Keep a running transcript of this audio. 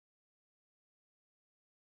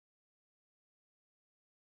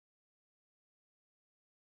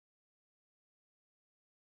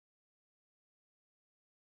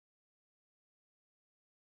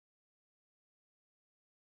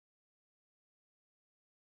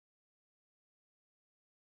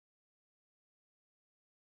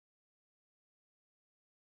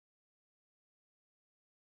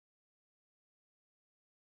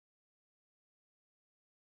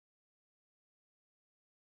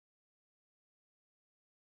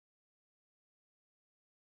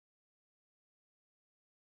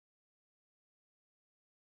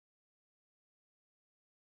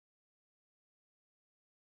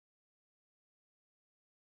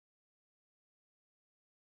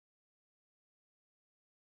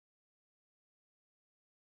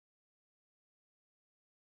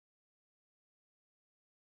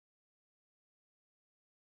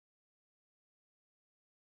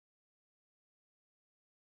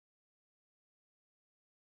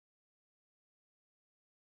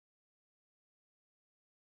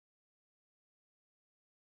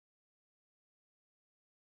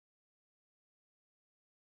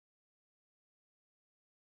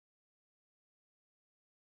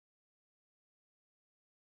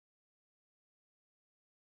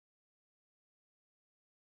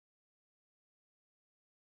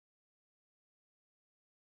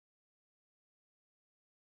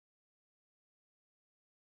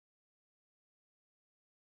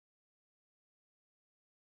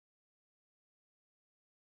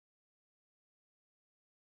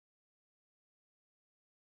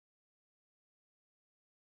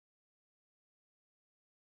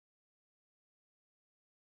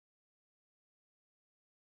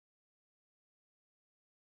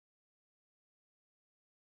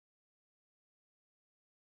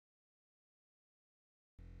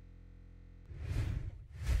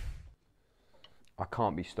I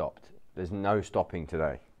can't be stopped. There's no stopping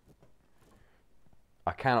today.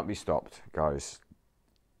 I cannot be stopped, guys.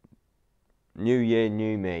 New year,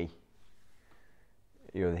 new me.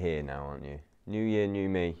 You're here now, aren't you? New year, new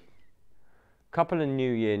me. Couple of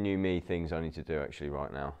new year, new me things I need to do actually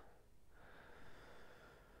right now.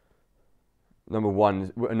 Number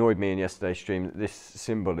one, what annoyed me in yesterday's stream, that this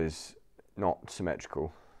symbol is not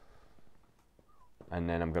symmetrical. And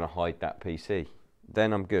then I'm going to hide that PC.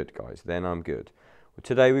 Then I'm good, guys. Then I'm good. Well,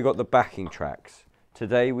 today we've got the backing tracks.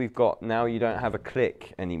 Today we've got, now you don't have a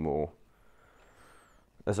click anymore.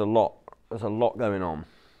 There's a lot going on.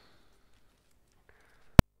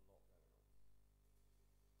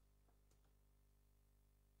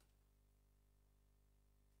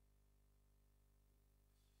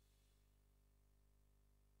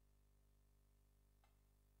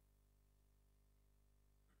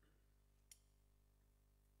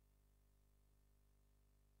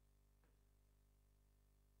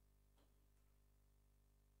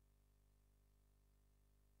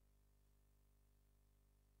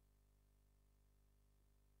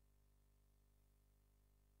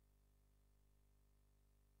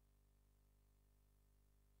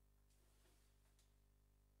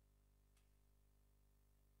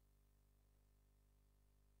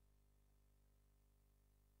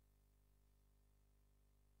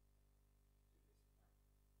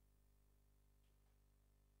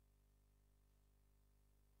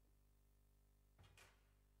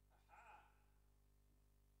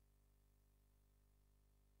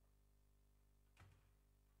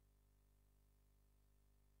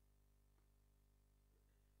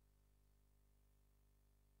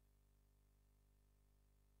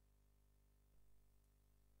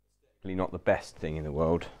 Not the best thing in the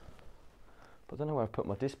world, but I don't know where I've put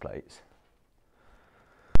my displays.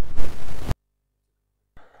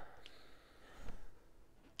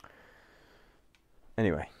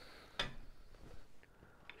 Anyway,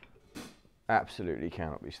 absolutely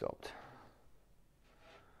cannot be stopped.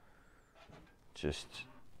 Just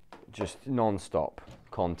non-stop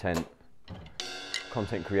content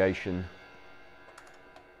creation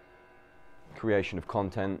of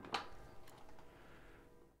content.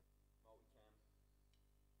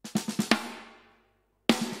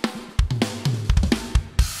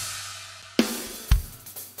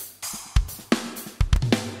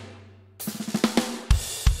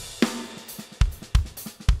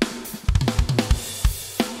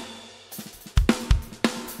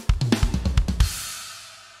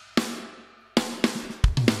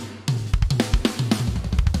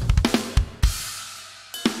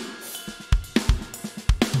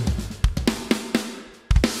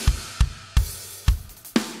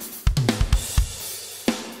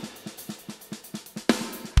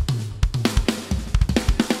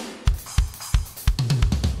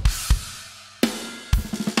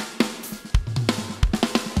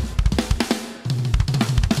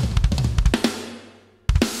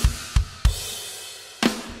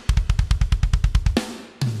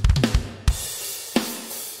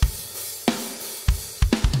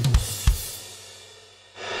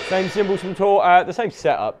 Same cymbals from tour, the same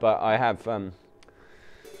setup, but I have, I'm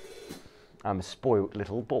a spoilt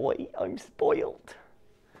little boy, I'm spoilt.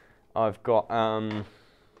 I've got, I've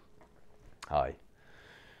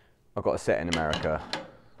got a set in America,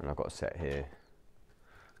 and I've got a set here,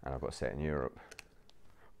 and I've got a set in Europe.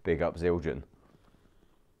 Big up Zildjian.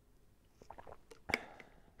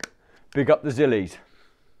 Big up the Zillies.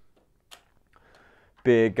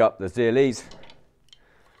 Big up the Zillies.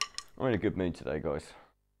 I'm in a good mood today, guys.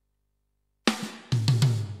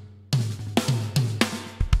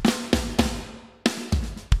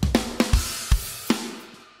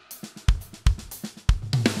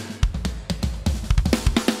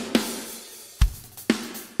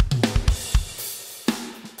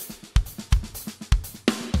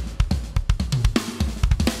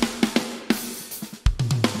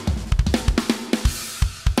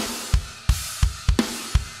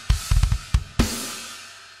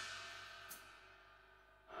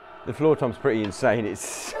 The floor tom's pretty insane.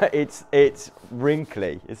 It's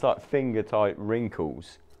wrinkly. It's like finger tight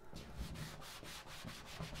wrinkles.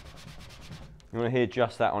 You want to hear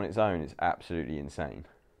just that on its own? It's absolutely insane.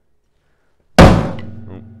 Oh,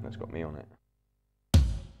 that's got me on it.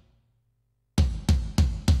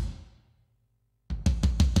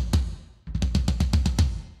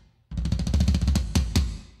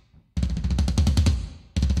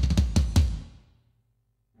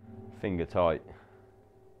 Finger tight.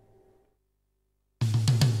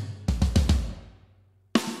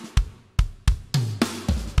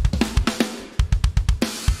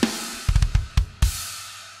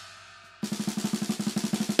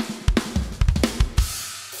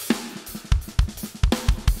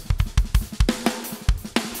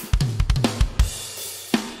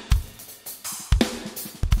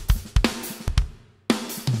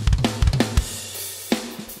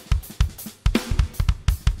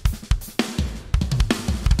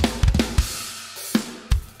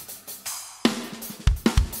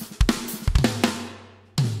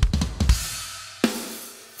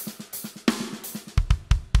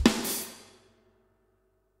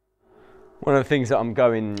 one of the things that I'm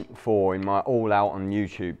going for in my all out on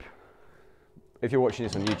YouTube. If you're watching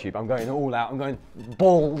this on YouTube, I'm going all out. I'm going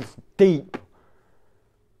balls deep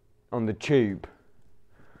on the tube.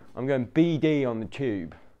 I'm going BD on the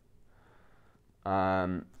tube.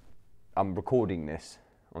 I'm recording this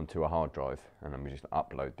onto a hard drive, and I'm just going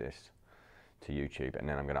to upload this to YouTube, and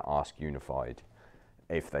then I'm going to ask Unified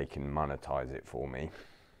if they can monetize it for me,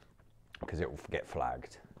 because it will get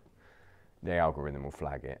flagged. The algorithm will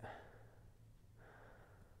flag it.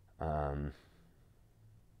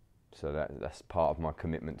 So that's part of my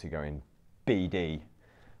commitment to going BD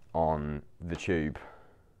on the tube.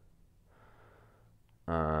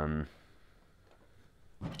 How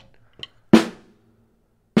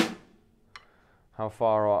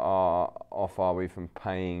far off are we from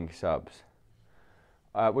paying subs?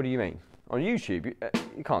 What do you mean? On YouTube,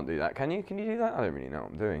 you can't do that, can you? Can you do that? I don't really know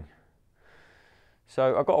what I'm doing.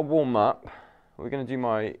 So I've got to warm up. We're going to do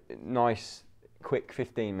my nice, quick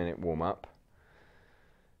 15-minute warm up.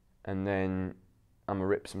 And then I'm going to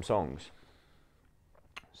rip some songs.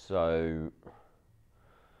 So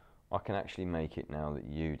I can actually make it now that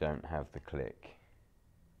you don't have the click,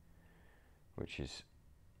 which is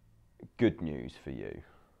good news for you.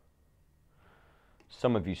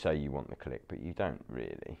 Some of you say you want the click, but you don't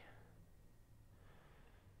really.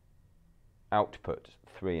 Output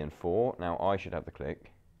 3 and 4. Now I should have the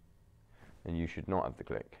click, and you should not have the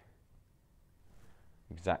click.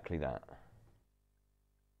 Exactly that.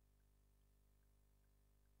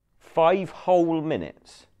 5 whole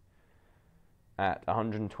minutes at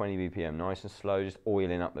 120 BPM, nice and slow, just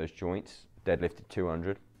oiling up those joints. Deadlifted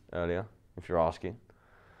 200 earlier, if you're asking.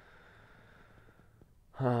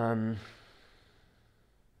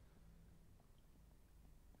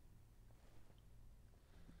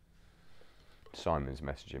 Simon's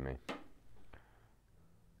messaging me.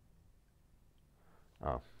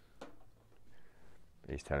 Oh.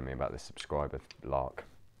 He's telling me about the subscriber lark.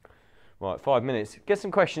 Right, 5 minutes. Get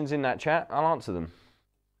some questions in that chat, I'll answer them.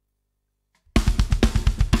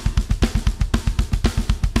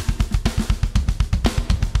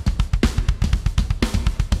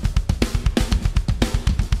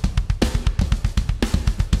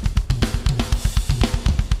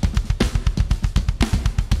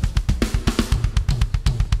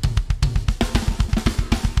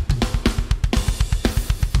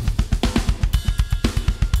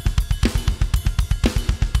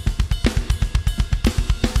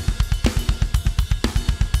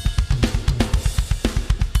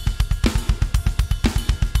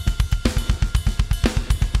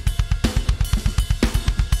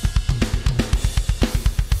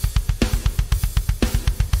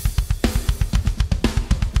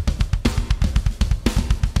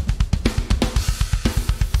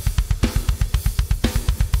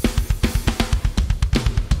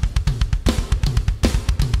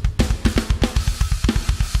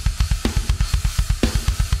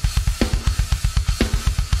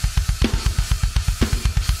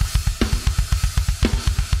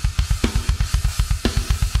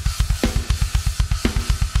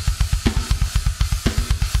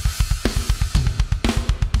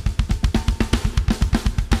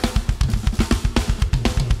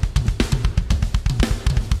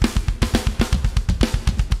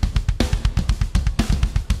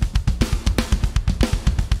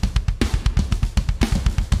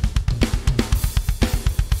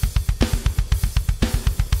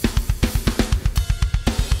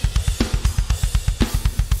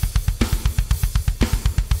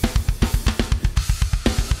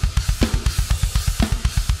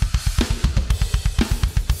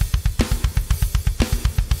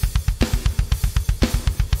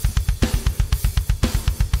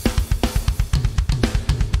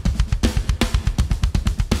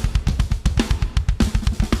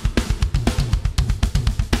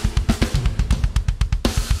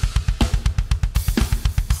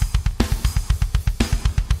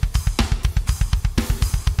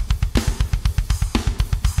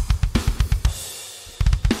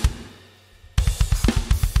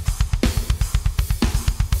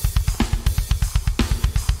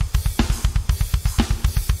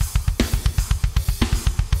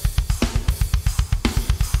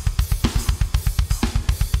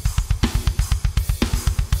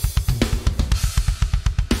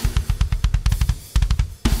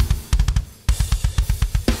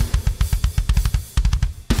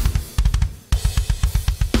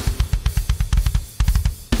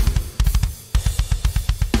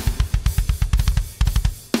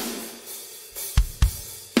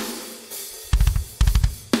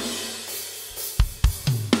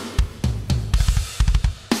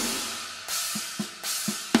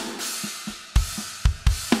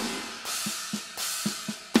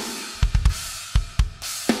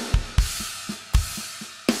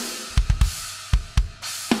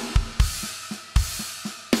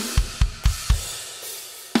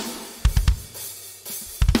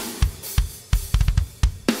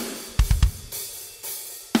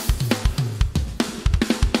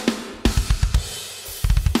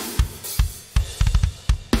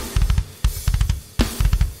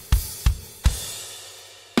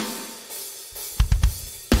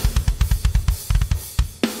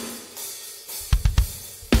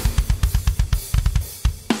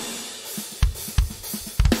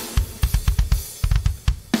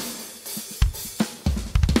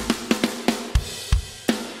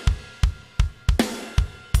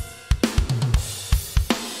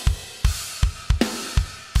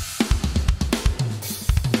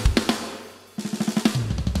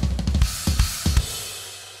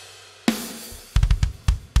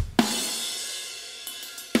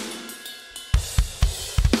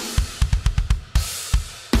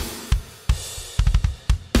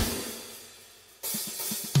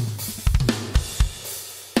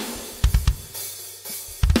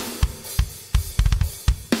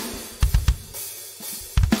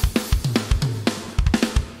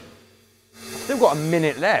 Still got a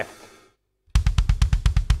minute left.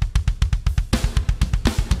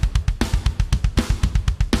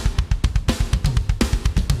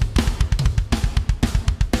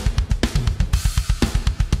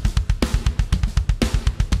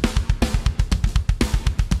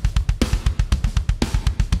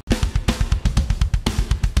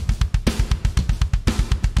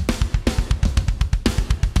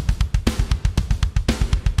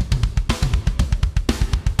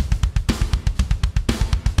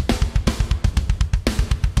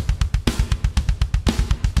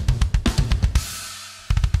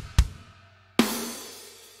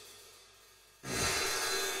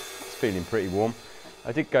 Feeling pretty warm.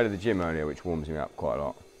 I did go to the gym earlier, which warms me up quite a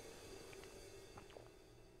lot.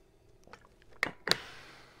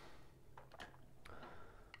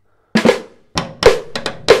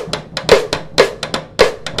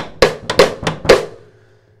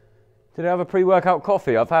 Did I have a pre-workout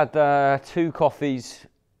coffee? I've had 2 coffees,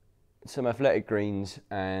 some athletic greens,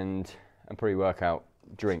 and a pre-workout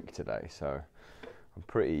drink today, so I'm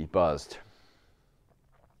pretty buzzed.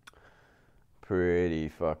 Pretty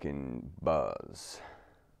fucking buzz.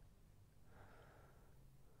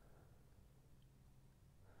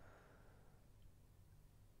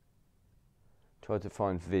 Tried to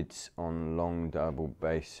find vids on long double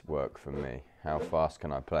bass work for me. How fast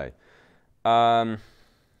can I play?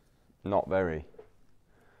 Not very.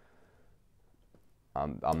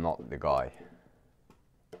 I'm not the guy.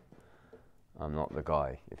 I'm not the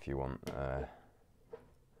guy if you want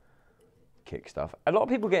kick stuff. A lot of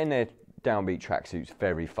people get in their downbeat tracksuits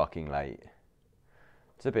very fucking late.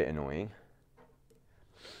 It's a bit annoying.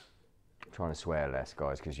 I'm trying to swear less,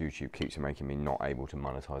 guys, because YouTube keeps making me not able to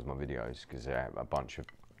monetize my videos because they have a bunch of...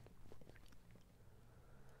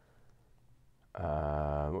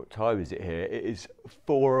 what time is it here? It is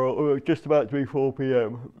just about to be 4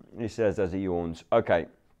 p.m. He says as he yawns. Okay,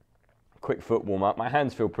 quick foot warm up. My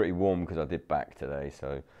hands feel pretty warm because I did back today, so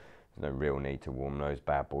there's no real need to warm those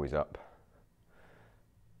bad boys up.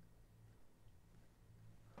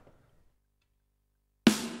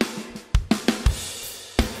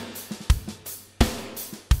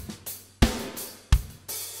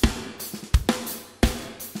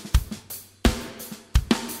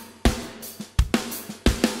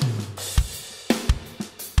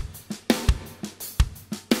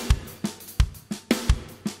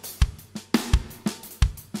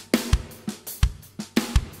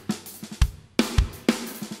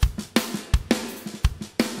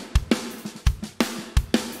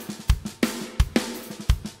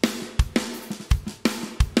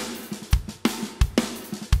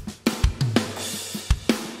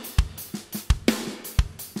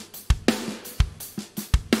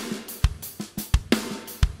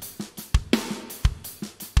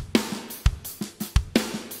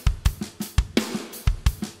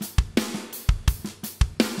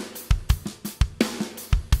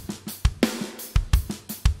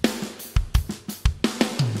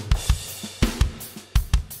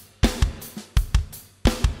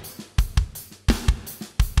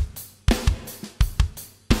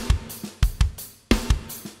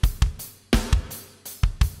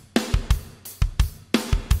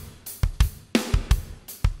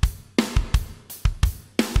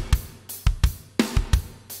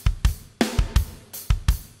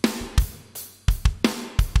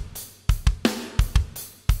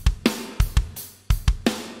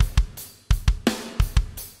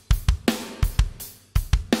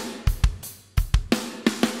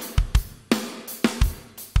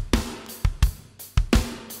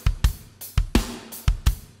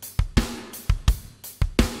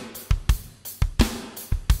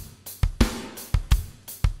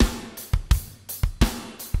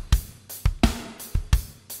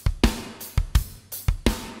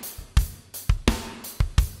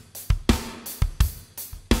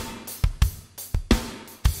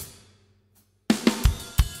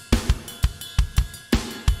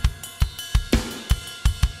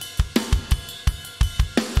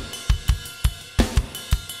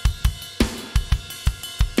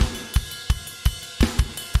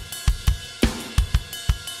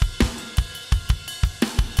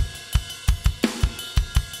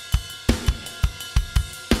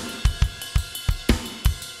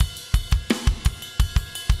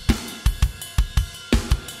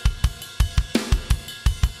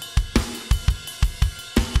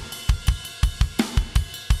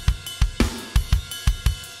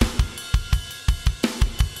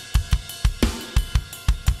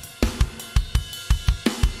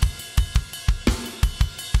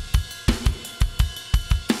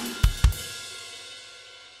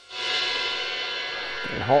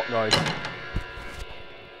 Hot, guys.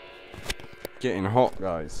 Getting hot,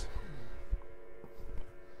 guys.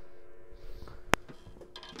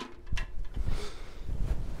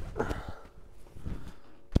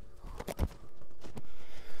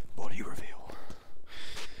 Body reveal.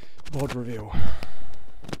 Bod reveal.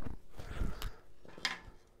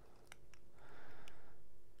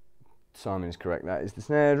 Simon is correct. That is the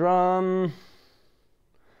snare drum.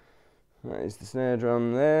 That is the snare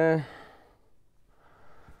drum there.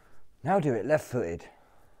 Now do it left-footed.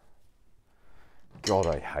 God,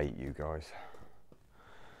 I hate you guys.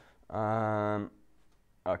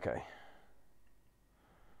 Okay.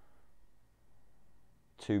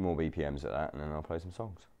 2 more BPMs at that, and then I'll play some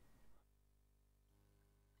songs.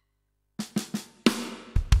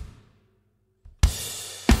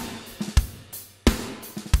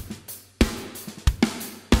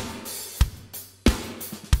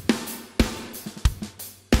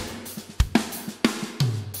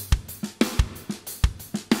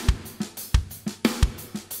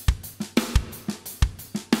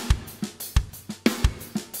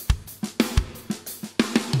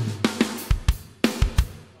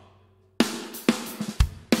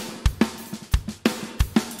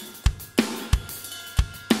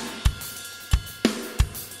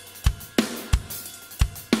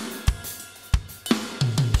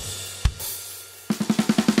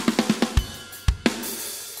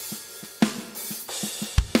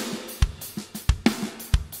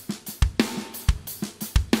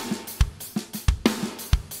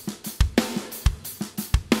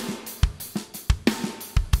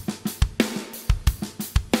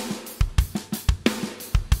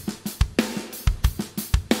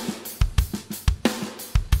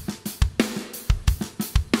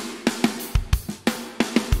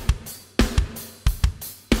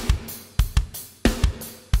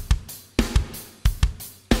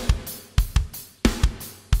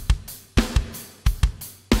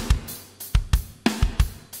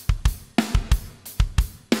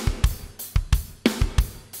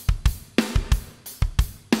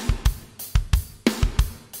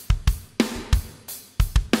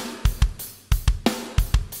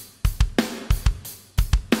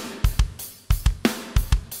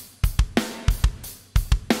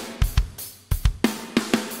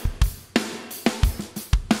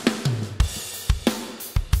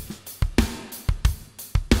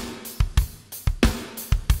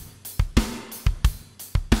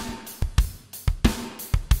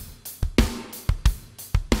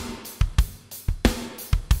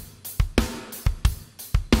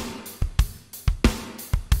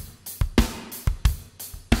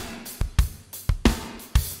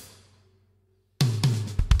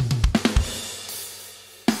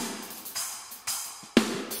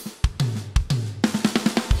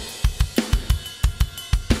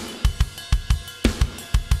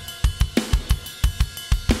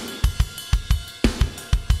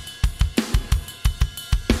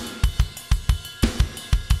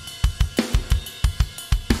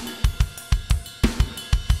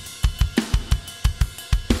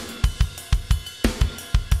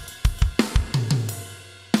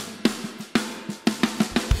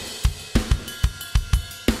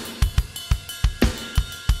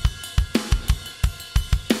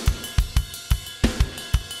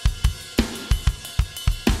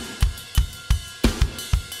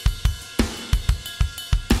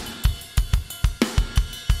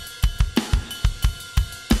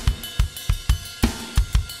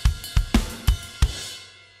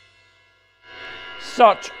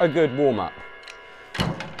 Such a good warm-up.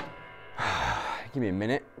 Give me a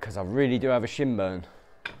minute, because I really do have a shin burn.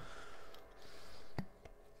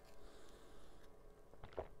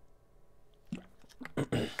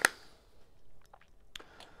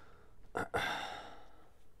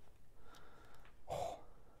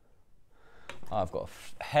 I've got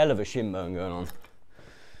a hell of a shin burn going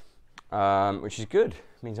on, which is good.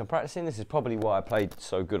 It means I'm practicing. This is probably why I played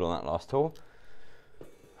so good on that last tour.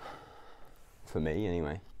 For me,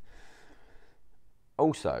 anyway.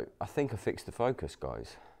 Also, I think I fixed the focus,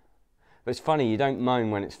 guys. But it's funny, you don't moan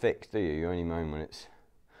when it's fixed, do you? You only moan when it's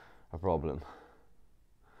a problem.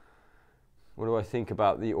 What do I think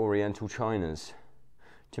about the Oriental Chinas?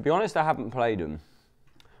 To be honest, I haven't played them.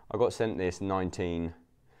 I got sent this 19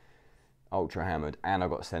 Ultra Hammered, and I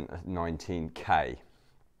got sent a 19K.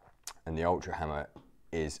 And the Ultra Hammer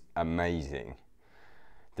is amazing.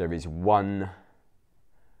 There is one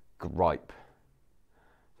gripe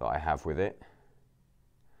that I have with it,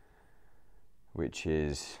 which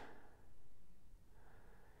is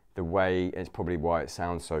the way, it's probably why it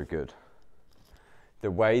sounds so good. The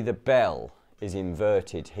way the bell is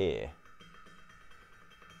inverted here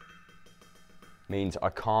means I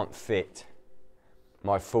can't fit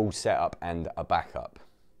my full setup and a backup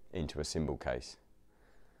into a cymbal case,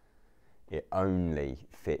 it only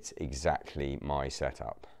fits exactly my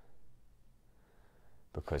setup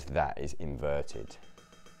because that is inverted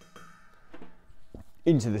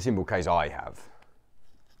into the cymbal case I have.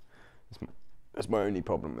 That's my only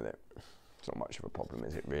problem with it. It's not much of a problem,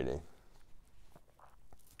 is it really?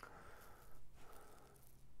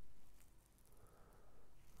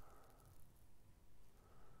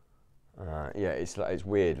 Yeah, it's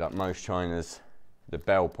weird. Like most Chinas, the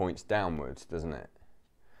bell points downwards, doesn't it?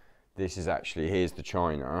 This is actually, here's the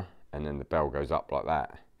China, and then the bell goes up like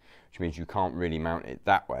that, which means you can't really mount it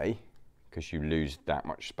that way because you lose that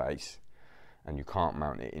much space, and you can't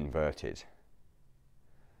mount it inverted.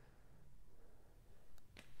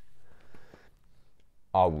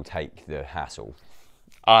 I will take the hassle.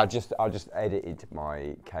 I just edited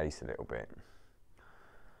my case a little bit.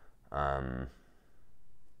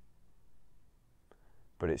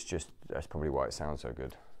 But it's just, that's probably why it sounds so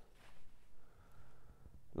good.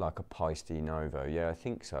 Like a Paiste Novo. Yeah, I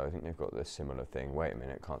think so. I think they've got the similar thing. Wait a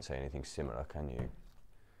minute, can't say anything similar, can you?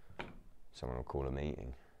 Someone will call a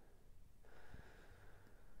meeting.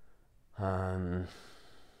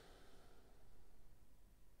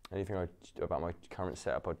 Anything about my current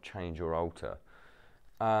setup I'd change or alter?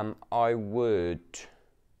 I would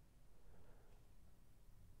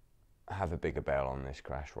have a bigger bell on this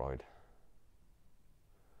crash ride.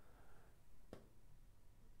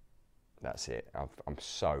 That's it. I'm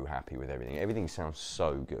so happy with everything. Everything sounds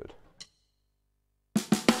so good.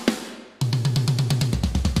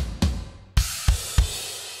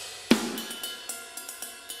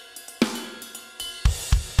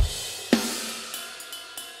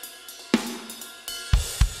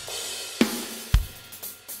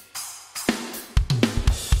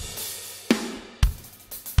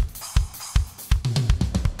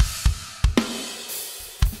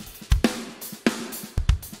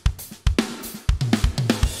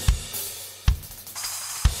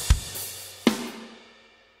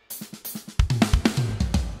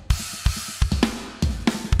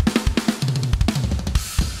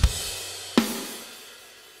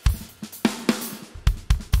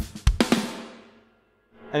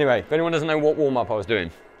 Anyway, if anyone doesn't know what warm-up I was doing,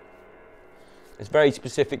 it's very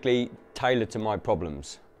specifically tailored to my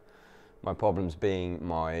problems. My problems being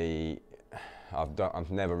I've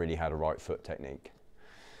never really had a right foot technique.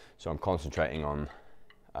 So I'm concentrating on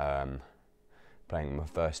playing my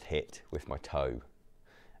first hit with my toe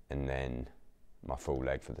and then my full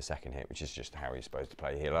leg for the second hit, which is just how you're supposed to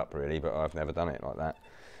play heel up really, but I've never done it like that.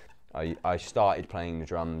 I started playing the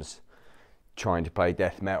drums trying to play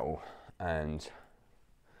death metal, and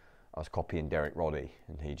I was copying Derek Roddy,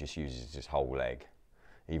 and he just uses his whole leg,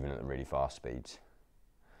 even at the really fast speeds.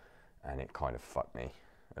 And it kind of fucked me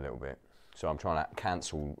a little bit. So I'm trying to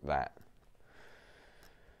cancel that.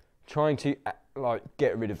 Trying to like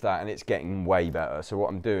get rid of that, and it's getting way better. So what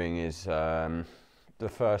I'm doing is the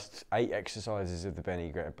first 8 exercises of the Benny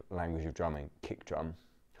Greb language of drumming, kick drum.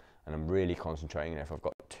 And I'm really concentrating, if I've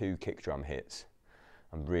got 2 kick drum hits,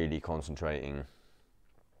 I'm really concentrating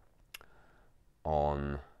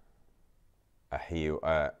on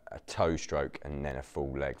a toe stroke and then a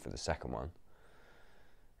full leg for the second one.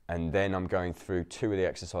 And then I'm going through 2 of the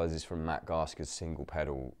exercises from Matt Gasker's single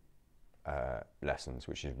pedal lessons,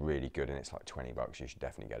 which is really good, and it's like $20, you should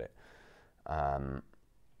definitely get it.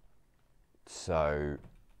 So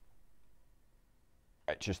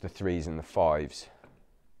it's just the 3s and the 5s,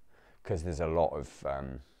 because there's a lot of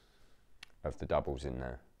the doubles in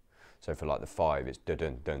there. So for like the 5, it's dun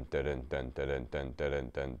dun dun dun dun dun dun dun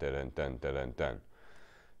dun dun dun dun dun.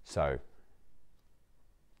 So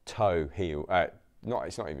toe heel,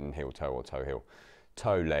 it's not even heel toe or toe heel,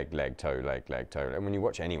 toe leg leg toe leg leg toe. And when you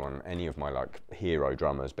watch any of my like hero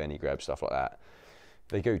drummers, Benny Greb, stuff like that,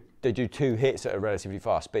 they do 2 hits at a relatively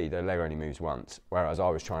fast speed. Their leg only moves once, whereas I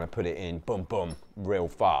was trying to put it in boom boom real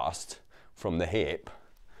fast from the hip.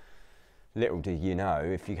 Little did you know,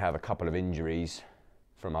 if you have a couple of injuries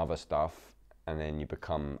from other stuff and then you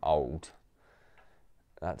become old,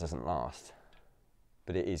 that doesn't last.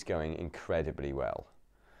 But it is going incredibly well.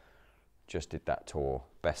 Just did that tour,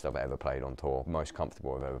 best I've ever played on tour, most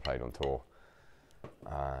comfortable I've ever played on tour.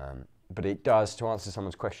 But it does, to answer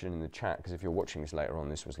someone's question in the chat, because if you're watching this later on,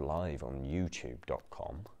 this was live on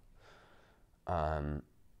youtube.com.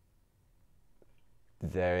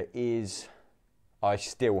 I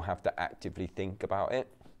still have to actively think about it.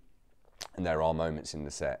 And there are moments in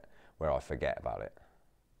the set where I forget about it.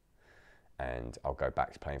 And I'll go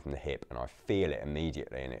back to playing from the hip and I feel it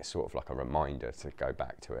immediately, and it's sort of like a reminder to go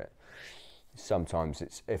back to it. Sometimes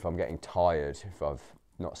it's if I'm getting tired, if I've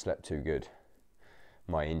not slept too good,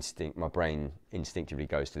 my brain instinctively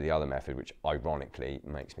goes to the other method, which ironically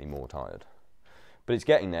makes me more tired. But it's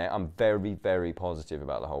getting there. I'm very, very positive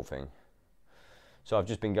about the whole thing. So I've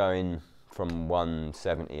just been going from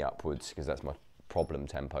 170 upwards, because that's my problem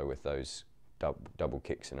tempo with those double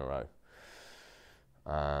kicks in a row.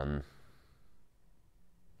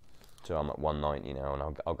 So I'm at 190 now,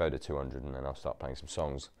 and I'll go to 200, and then I'll start playing some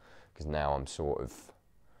songs, because now I'm sort of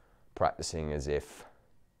practicing as if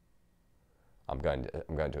I'm going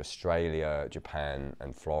to Australia, Japan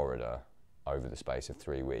and Florida over the space of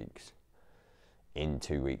 3 weeks in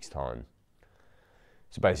 2 weeks' time.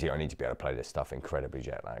 So basically I need to be able to play this stuff incredibly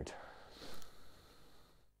jet lagged.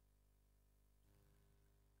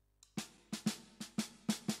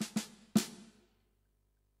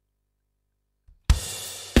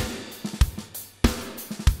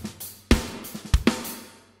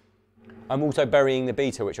 I'm also burying the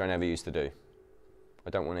beta, which I never used to do. I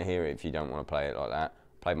don't want to hear it if you don't want to play it like that.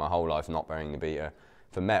 Played my whole life not burying the beta.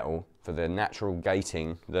 For metal, for the natural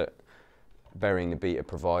gating that burying the beta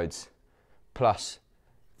provides, plus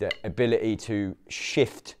the ability to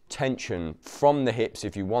shift tension from the hips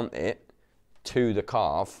if you want it to the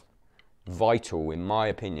calf, vital in my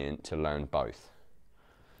opinion to learn both.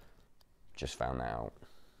 Just found that out.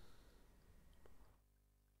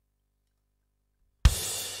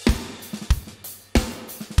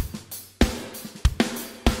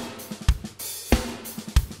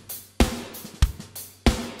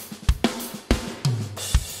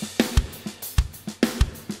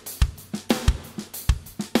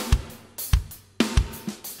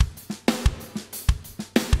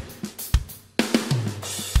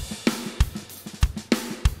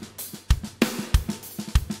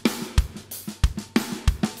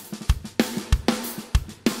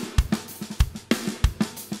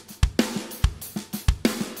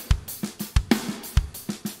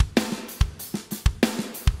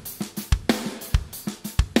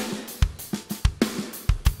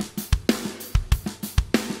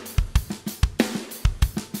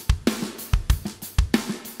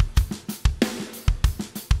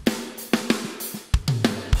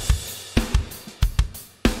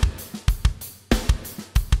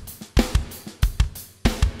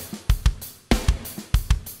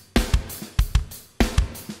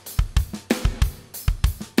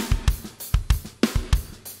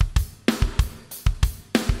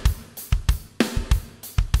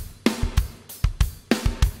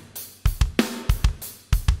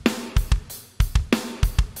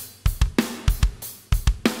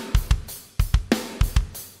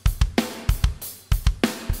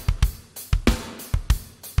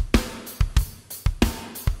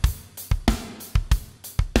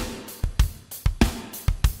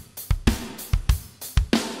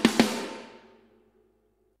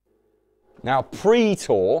 Now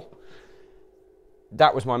pre-tour,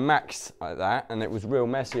 that was my max at that, and it was real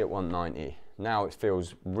messy at 190. Now it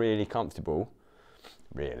feels really comfortable,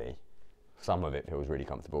 really. Some of it feels really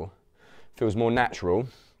comfortable. Feels more natural.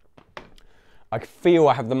 I feel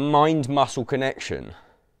I have the mind-muscle connection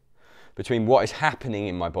between what is happening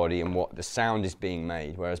in my body and what the sound is being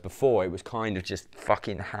made, whereas before it was kind of just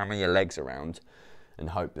fucking hammer your legs around and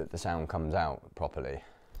hope that the sound comes out properly.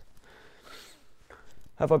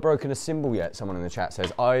 Have I broken a cymbal yet? Someone in the chat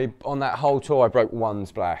says. On that whole tour I broke one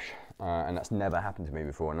splash, and that's never happened to me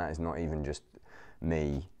before, and that is not even just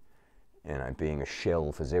me, you know, being a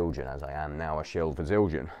shill for Zildjian, as I am now a shill for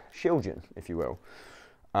Zildjian, if you will.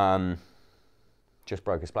 Just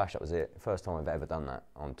broke a splash, that was it. First time I've ever done that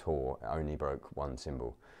on tour. I only broke one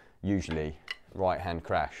cymbal. Usually right hand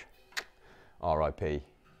crash, RIP,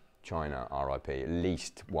 China, RIP, at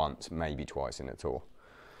least once, maybe twice in a tour.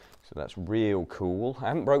 So that's real cool. I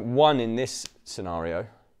haven't broke one in this scenario.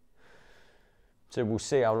 So we'll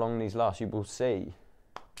see how long these last. You will see.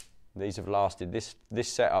 These have lasted, this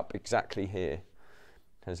setup exactly here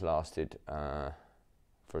has lasted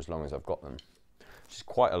for as long as I've got them. Which is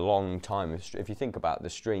quite a long time. If you think about the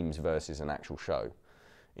streams versus an actual show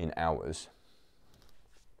in hours,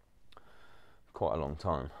 quite a long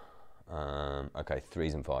time. Okay,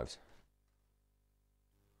 3s and 5s.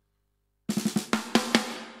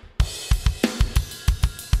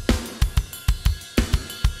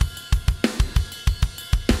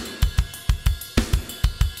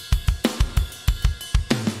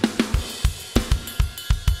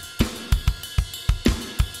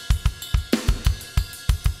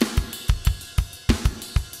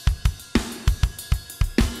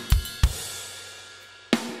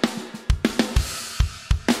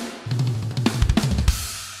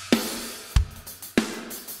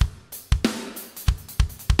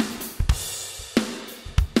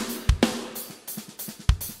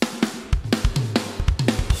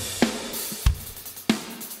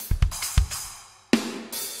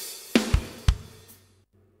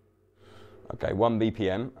 Okay, 1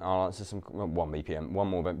 BPM. I'll answer some, well, 1 BPM, one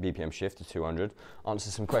more BPM shift to 200.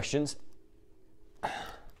 Answer some questions.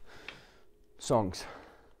 Songs.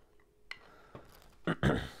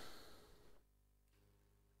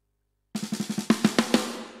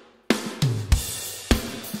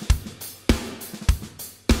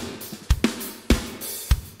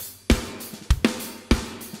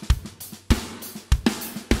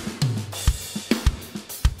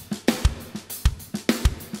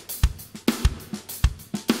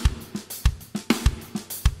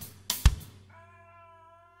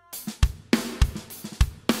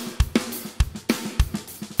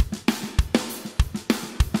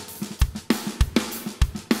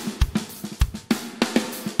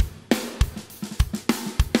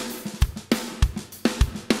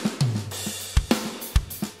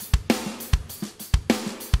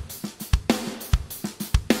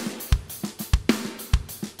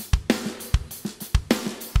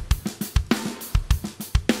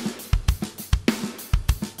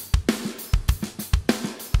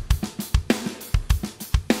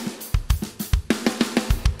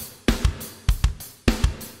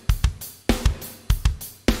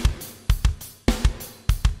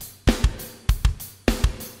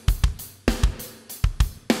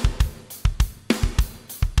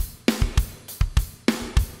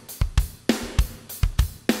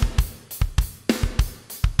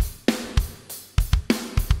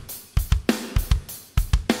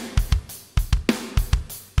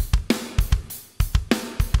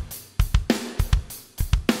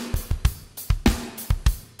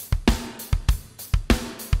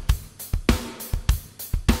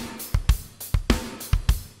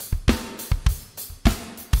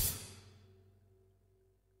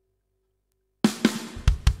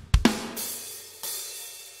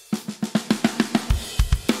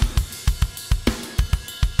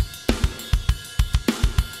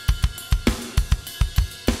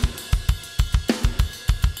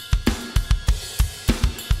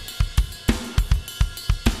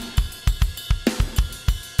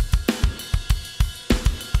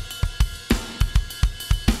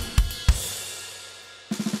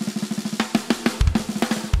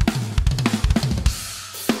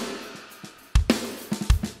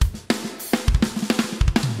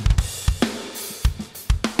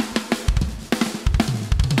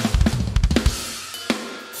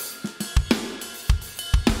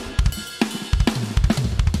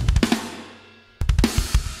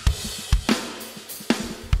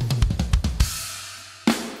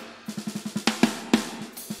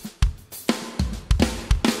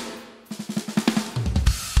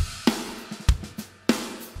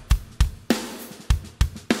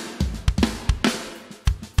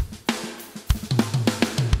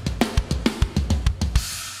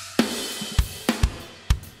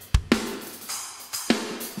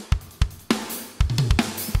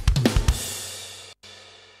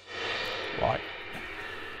 Right.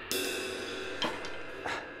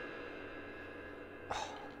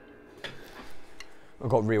 I've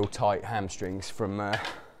got real tight hamstrings from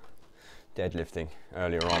deadlifting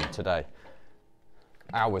earlier on today,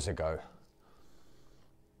 hours ago.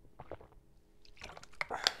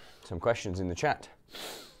 Some questions in the chat.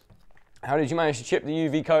 How did you manage to chip the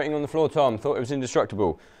UV coating on the floor, Tom? Thought it was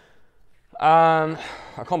indestructible. A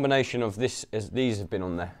combination of this, as these have been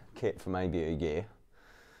on the kit for maybe a year.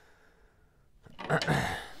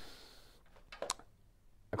 A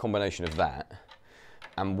combination of that,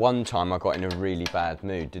 and one time I got in a really bad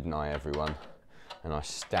mood, didn't I, everyone? And I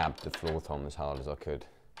stabbed the floor tom as hard as I could.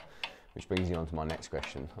 Which brings me on to my next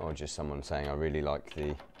question, or just someone saying I really like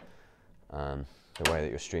the way that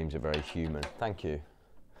your streams are very human. Thank you.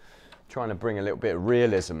 Trying to bring a little bit of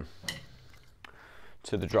realism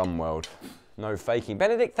to the drum world. No faking.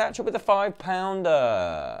 Benedict Thatcher with a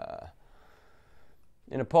 £5.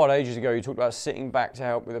 In a pod ages ago, you talked about sitting back to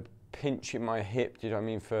help with a pinch in my hip. Did I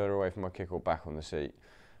mean further away from my kick or back on the seat?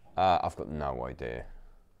 I've got no idea.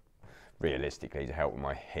 Realistically, to help with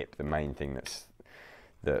my hip, the main thing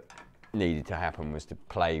that needed to happen was to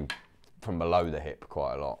play from below the hip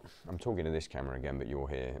quite a lot. I'm talking to this camera again, but you're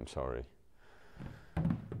here. I'm sorry.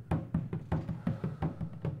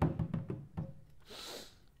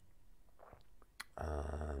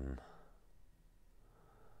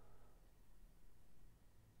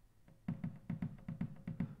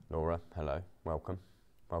 Laura, hello, welcome.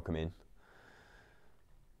 Welcome in.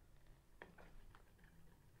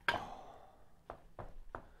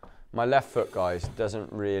 My left foot, guys,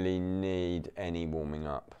 doesn't really need any warming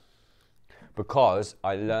up because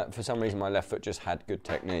I learned, for some reason, my left foot just had good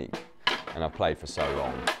technique and I played for so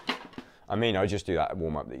long. I mean, I just do that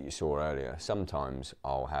warm up that you saw earlier. Sometimes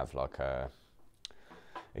I'll have like a,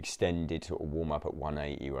 extended sort of warm up at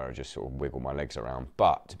 180 where I just sort of wiggle my legs around.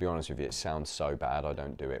 But to be honest with you, it sounds so bad I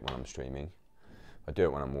don't do it when I'm streaming. I do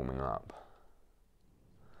it when I'm warming up,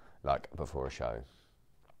 like before a show.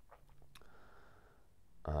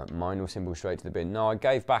 Mine cymbal straight to the bin. No, I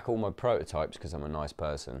gave back all my prototypes because I'm a nice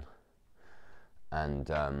person. And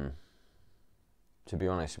to be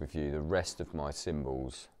honest with you, the rest of my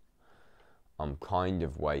cymbals, I'm kind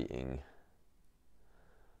of waiting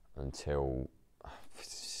until,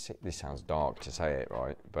 this sounds dark to say it,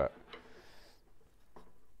 right? But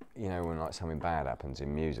you know, when like something bad happens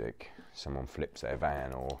in music, someone flips their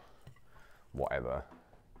van or whatever,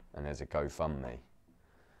 and there's a GoFundMe,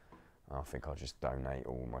 I think I'll just donate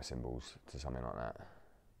all my cymbals to something like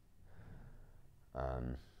that.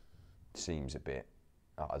 Seems a bit,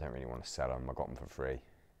 I don't really want to sell them, I got them for free.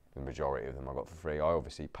 The majority of them I got for free. I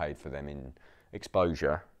obviously paid for them in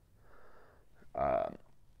exposure. That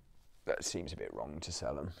seems a bit wrong to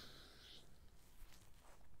sell them.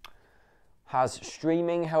 Has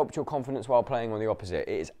streaming helped your confidence while playing on the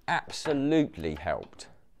opposite? It has absolutely helped.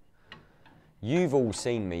 You've all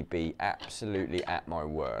seen me be absolutely at my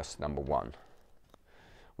worst, number one.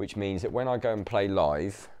 Which means that when I go and play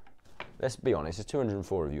live, let's be honest, there's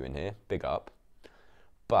 204 of you in here, big up.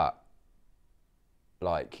 But,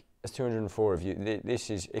 like, there's 204 of you. This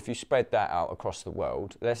is, if you spread that out across the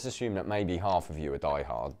world, let's assume that maybe half of you are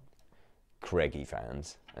diehard Craigie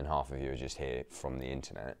fans, and half of you are just here from the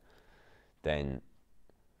internet. Then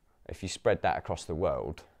if you spread that across the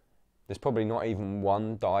world, there's probably not even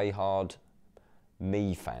one diehard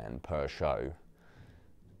me fan per show,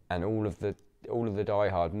 and all of the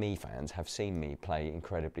diehard me fans have seen me play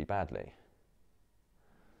incredibly badly.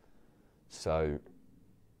 So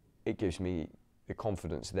it gives me the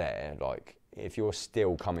confidence there, like if you're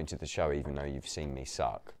still coming to the show even though you've seen me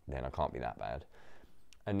suck, then I can't be that bad.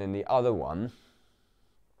 And then the other one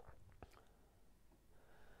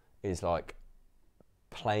is like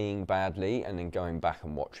playing badly and then going back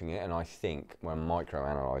and watching it, and I think when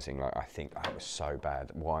micro-analysing, like I think I was so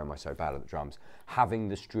bad, why am I so bad at the drums? Having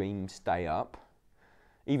the stream stay up,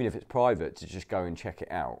 even if it's private, to just go and check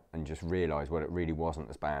it out and just realise, well, it really wasn't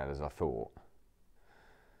as bad as I thought,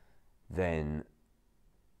 then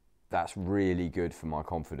that's really good for my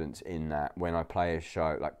confidence in that when I play a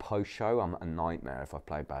show, like post-show, I'm a nightmare if I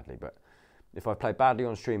play badly, but if I play badly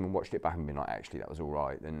on stream and watched it back and been like, actually, that was all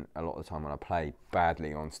right, then a lot of the time when I play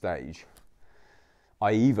badly on stage,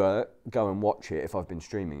 I either go and watch it if I've been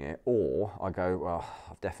streaming it, or I go, well,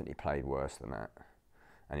 I've definitely played worse than that,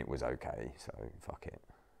 and it was okay, so fuck it.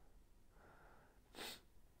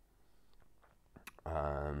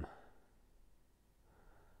 I'm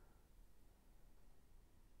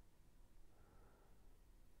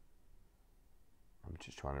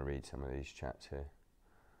just trying to read some of these chats here.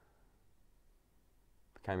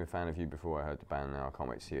 Became a fan of you before I heard the band. Now I can't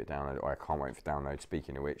wait to see it download. Or I can't wait for download.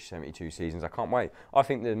 Speaking of which, 72 seasons. I can't wait. I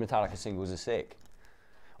think the Metallica singles are sick.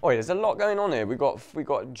 Oh, there's a lot going on here. We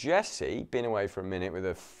got Jesse been away for a minute with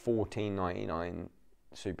a $14.99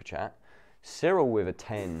 super chat. Cyril with a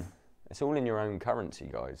 10. It's all in your own currency,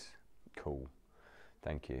 guys. Cool.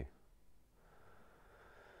 Thank you.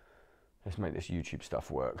 Let's make this YouTube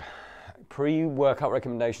stuff work. Pre-workout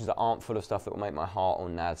recommendations that aren't full of stuff that will make my heart or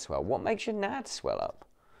nads swell. What makes your nads swell up?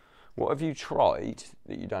 What have you tried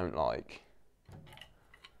that you don't like?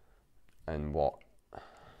 And what? I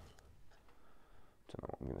don't know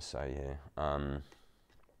what I'm going to say here.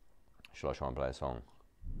 Shall I try and play a song?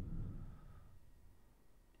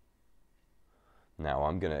 Now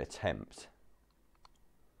I'm going to attempt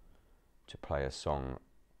to play a song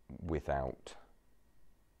without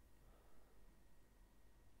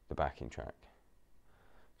the backing track.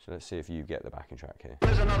 So let's see if you get the backing track here.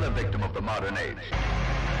 There's another victim of the modern age.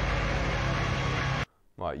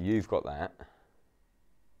 Right, you've got that.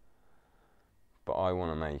 But I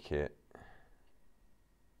want to make it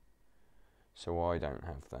so I don't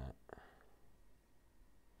have that.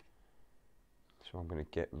 So I'm going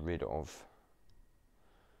to get rid of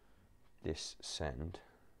this send.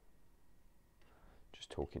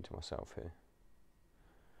 Just talking to myself here.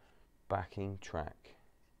 Backing track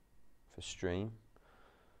for stream.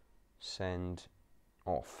 Send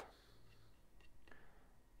off.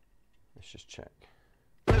 Let's just check.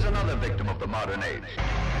 There's another victim of the modern age.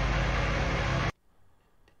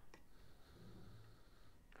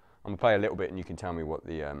 I'm going to play a little bit and you can tell me what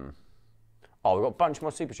the... Oh, we've got a bunch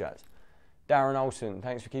more super chats. Darren Olsen,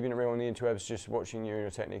 thanks for keeping it real on the interwebs. Just watching you and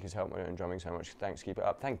your technique has helped my own drumming so much. Thanks, keep it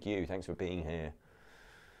up. Thank you. Thanks for being here.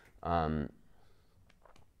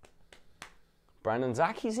 Brandon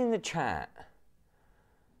Zaki's in the chat.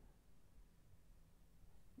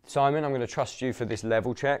 Simon, I'm going to trust you for this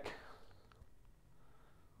level check.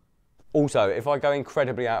 Also, if I go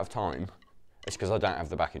incredibly out of time, it's because I don't have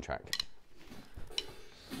the backing track.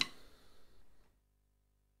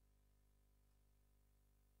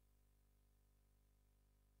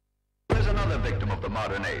 There's another victim of the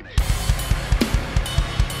modern age.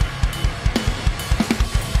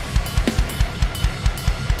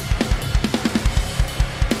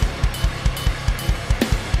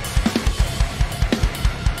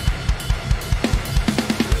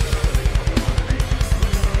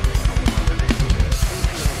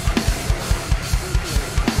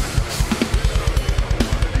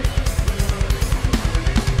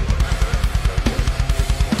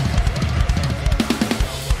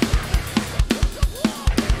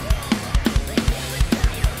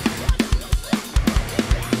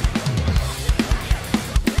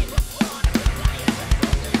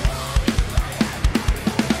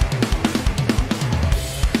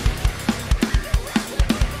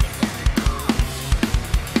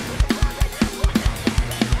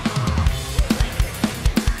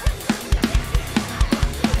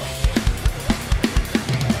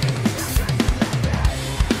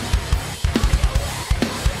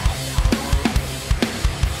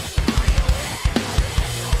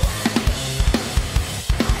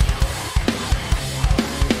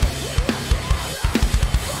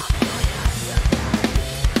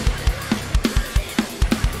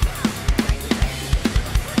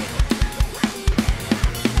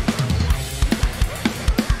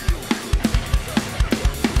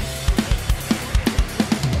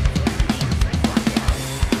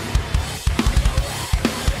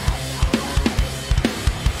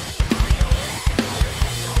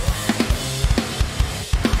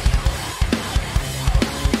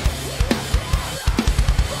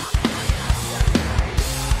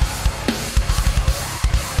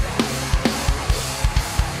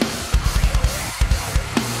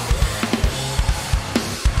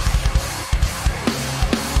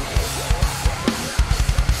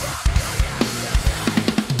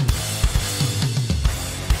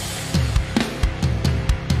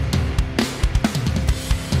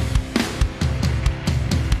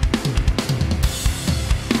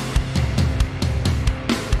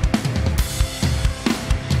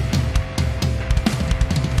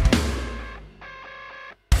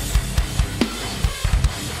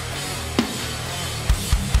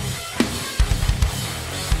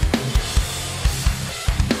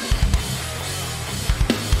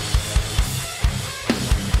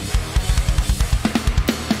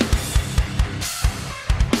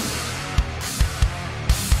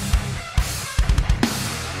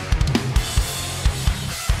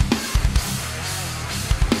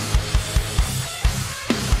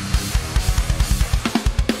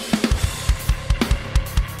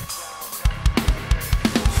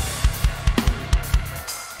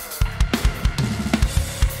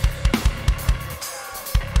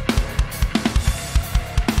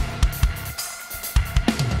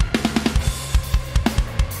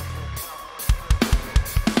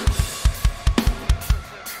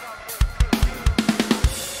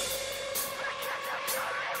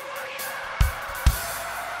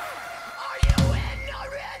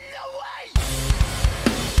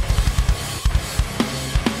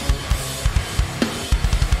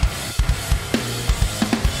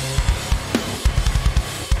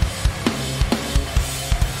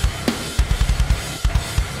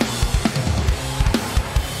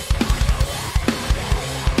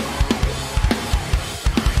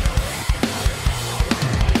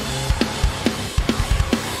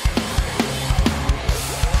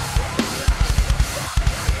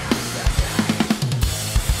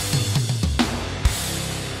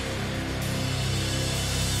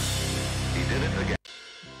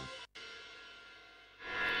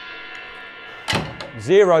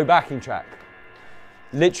 Zero backing track,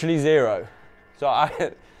 literally zero. So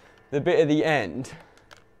the bit at the end,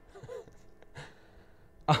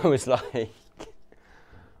 I was like,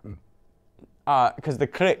 because the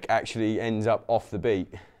click actually ends up off the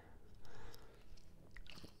beat.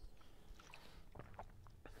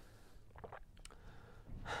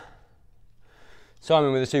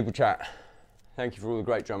 Simon with a super chat. Thank you for all the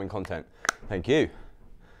great drumming content. Thank you.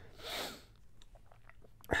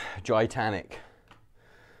 Gitanic.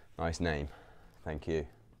 Nice name. Thank you.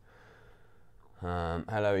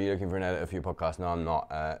 Hello, are you looking for an editor for your podcast? No, I'm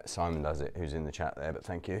not. Simon does it, who's in the chat there, but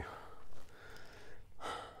thank you.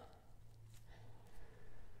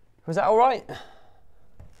 Was that all right?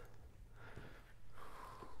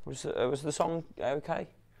 Was the song okay?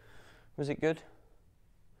 Was it good?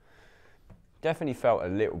 Definitely felt a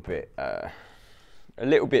little bit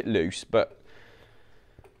loose, but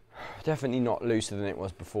Definitely not looser than it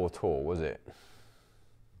was before tour, was it?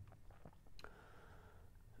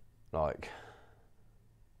 Like,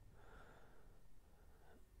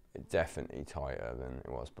 definitely tighter than it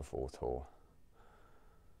was before tour.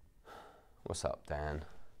 What's up, Dan?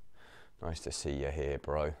 Nice to see you here,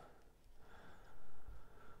 bro.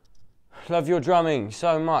 Love your drumming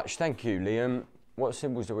so much. Thank you, Liam. What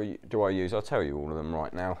cymbals do I use? I'll tell you all of them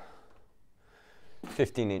right now.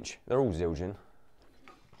 15-inch. They're all Zildjian.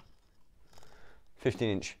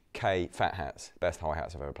 15-inch K fat hats. Best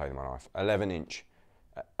hi-hats I've ever played in my life. 11-inch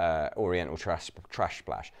Oriental trash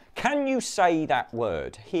splash. Can you say that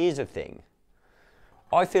word? Here's the thing.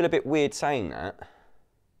 I feel a bit weird saying that.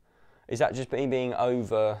 Is that just me being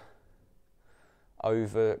over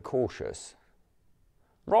cautious?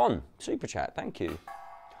 Ron, super chat, thank you.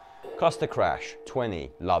 Cluster Crash,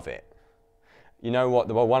 20, love it. You know what,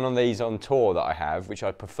 the one on these on tour that I have, which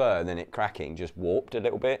I prefer than it cracking, just warped a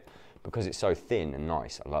little bit because it's so thin and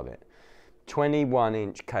nice, I love it.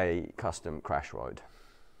 21-inch K custom crash ride.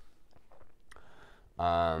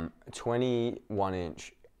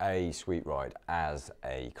 21-inch A sweet ride as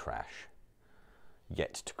a crash.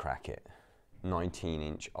 Yet to crack it.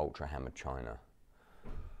 19-inch ultra hammered China.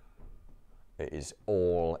 It is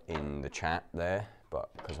all in the chat there, but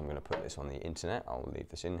because I'm going to put this on the internet, I'll leave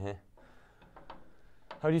this in here.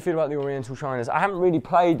 How do you feel about the Oriental Chinas? I haven't really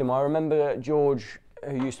played them. I remember George,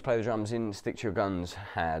 who used to play the drums in Stick to Your Guns,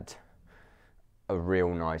 had a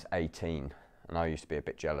real nice 18, and I used to be a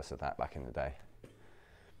bit jealous of that back in the day.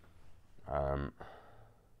 I'm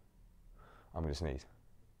going to sneeze.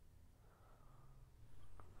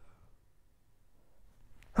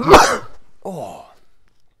 Oh.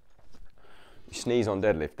 You sneeze on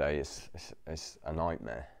deadlift day, it's a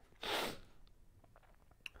nightmare.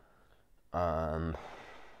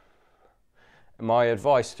 My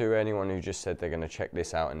advice to anyone who just said they're going to check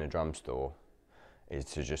this out in the drum store is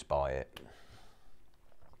to just buy it.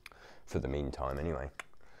 For the meantime, anyway.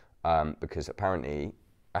 Because apparently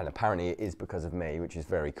it is because of me, which is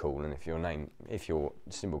very cool. And if your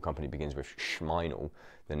cymbal company begins with Schmeinel,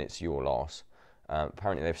 then it's your loss.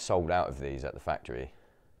 Apparently they've sold out of these at the factory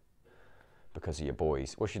because of your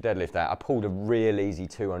boys. What's your deadlift at? I pulled a real easy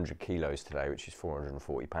 200 kilos today, which is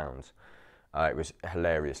 440 pounds. It was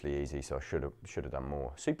hilariously easy, so I should have done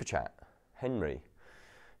more. Super chat, Henry.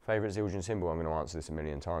 Favourite Zildjian cymbal? I'm going to answer this a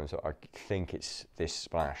million times, so I think it's this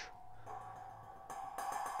splash.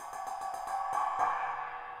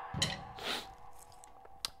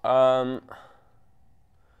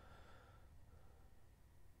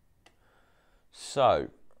 So,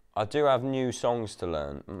 I do have new songs to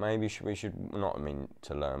learn. Maybe we should not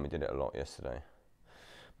to learn, we did it a lot yesterday.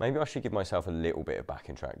 Maybe I should give myself a little bit of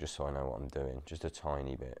backing track just so I know what I'm doing, just a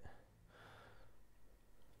tiny bit.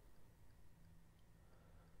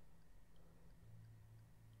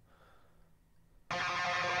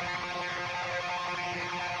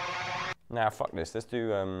 Now, fuck this, let's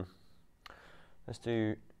do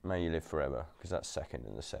May You Live Forever, because that's second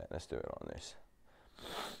in the set. Let's do it like this.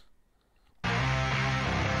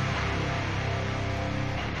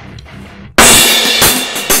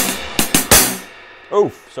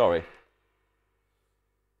 Oof, sorry.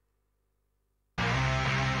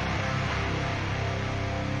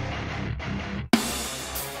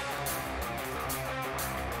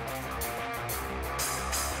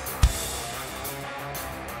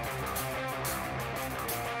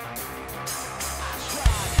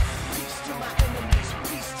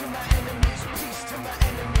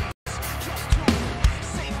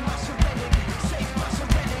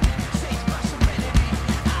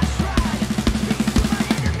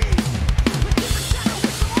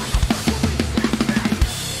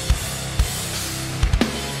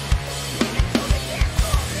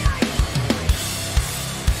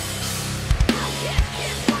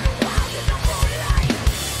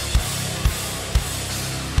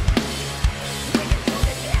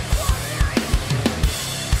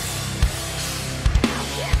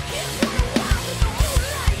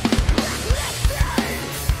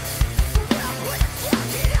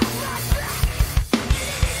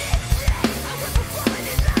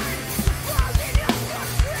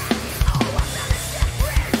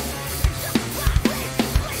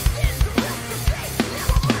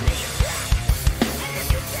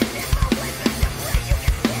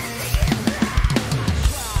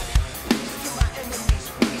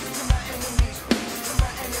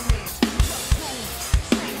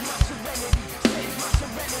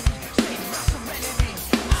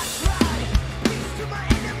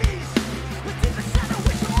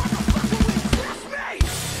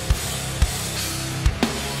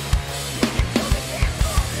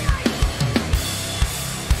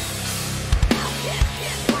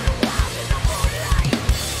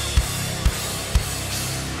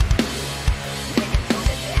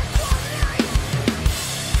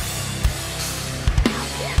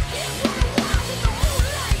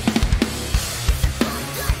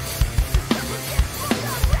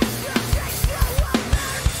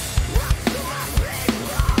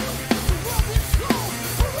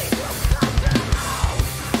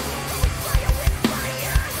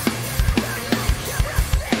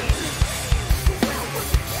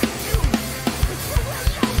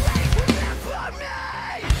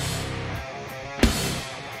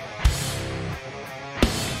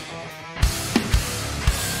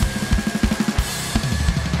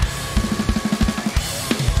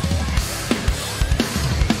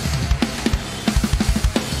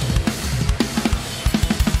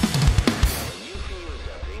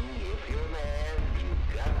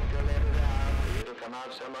 come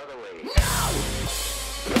out some other way. No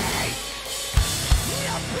peace!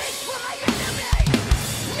 No peace for my enemy!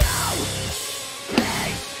 No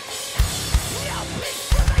peace! No peace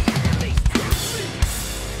for my enemies! Trust me!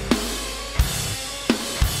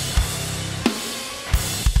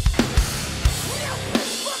 No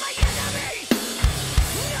peace for my enemies!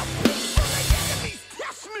 No peace for my enemies!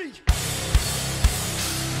 Trust me!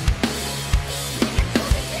 We can do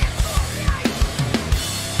the dance all night!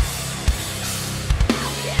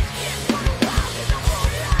 Our kids can't run around in the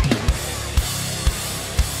moonlight!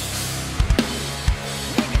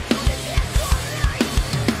 We can do the dance all night!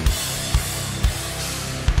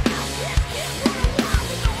 Our kids can't run around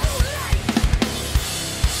in the moonlight!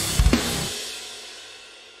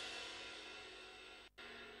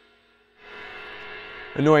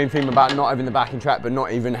 Annoying thing about not having the backing track, but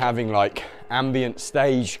not even having like ambient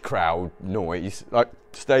stage crowd noise, like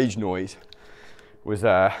stage noise, was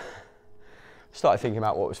started thinking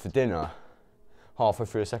about what was for dinner halfway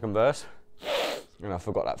through the second verse, and I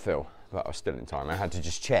forgot that fill, but I was still in time. I had to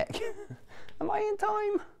just check. Am I in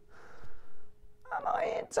time? Am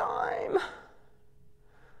I in time?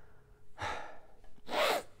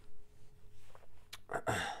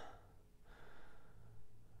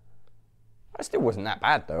 That still wasn't that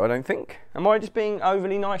bad though, I don't think. Am I just being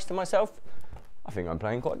overly nice to myself? I think I'm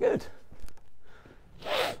playing quite good.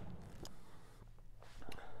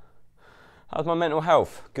 How's my mental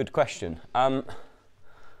health? Good question.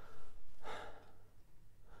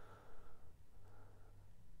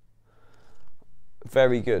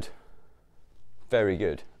 Very good. Very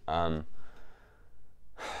good. And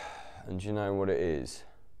do you know what it is?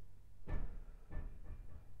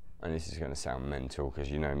 And this is going to sound mental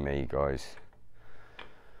because you know me, guys.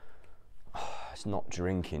 It's not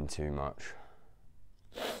drinking too much.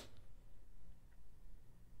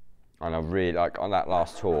 And I really, like on that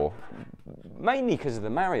last tour, mainly because of the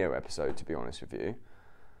Mario episode, to be honest with you.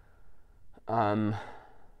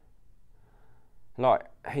 Like,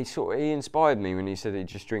 he inspired me when he said he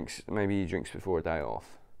just drinks, maybe he drinks before a day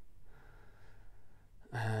off.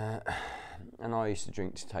 And I used to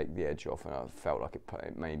drink to take the edge off, and I felt like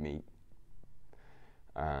it made me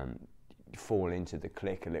fall into the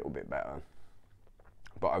clique a little bit better.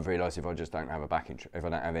 But I've realised if I just don't have a backing, if I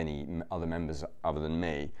don't have any other members other than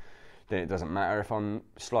me, then it doesn't matter if I'm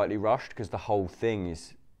slightly rushed, because the whole thing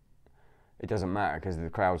is, it doesn't matter because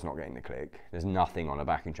the crowd's not getting the click. There's nothing on a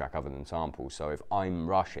backing track other than samples. So if I'm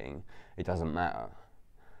rushing, it doesn't matter.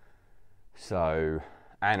 So,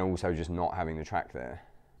 and also just not having the track there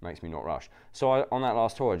makes me not rush. So on that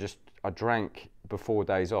last tour, I drank before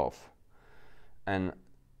days off, and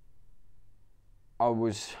I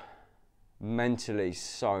was mentally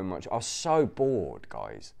I was so bored,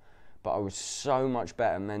 guys, but I was so much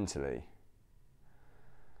better mentally.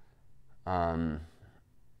 And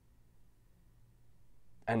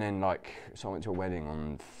then so I went to a wedding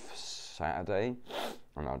on Saturday,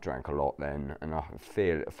 and I drank a lot then, and I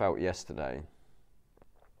felt yesterday,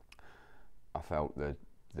 I felt the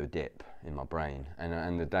dip in my brain,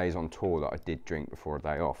 and the days on tour that I did drink before a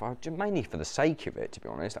day off, mainly for the sake of it, to be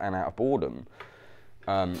honest, and out of boredom.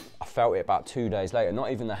 I felt it about 2 days later, not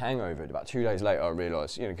even the hangover, about 2 days later I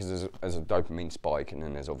realised, you know, because there's a dopamine spike, and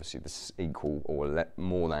then there's obviously this equal or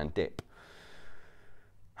more than dip.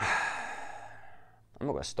 I'm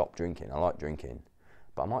not going to stop drinking, I like drinking,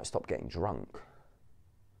 but I might stop getting drunk.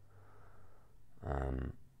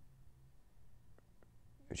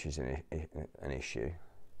 Which is an issue.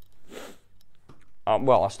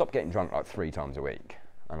 Well, I stopped getting drunk like 3 times a week,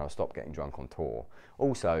 and I stopped getting drunk on tour.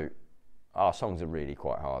 Also, our songs are really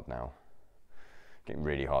quite hard now. Getting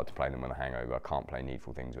really hard to play them with a hangover. I can't play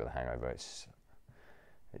Needful Things with a hangover. It's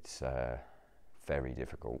very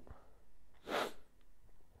difficult.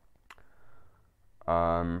 So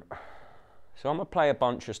I'm going to play a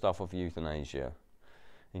bunch of stuff off Euthanasia,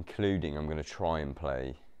 including I'm going to try and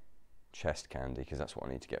play Chest Candy, because that's what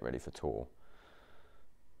I need to get ready for tour.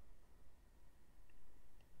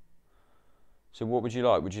 So what would you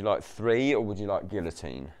like? Would you like 3 or would you like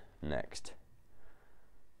Guillotine next?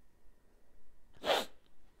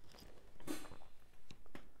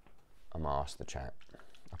 I'm asked the chat.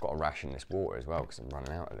 I've got to ration this water as well because I'm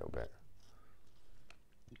running out a little bit.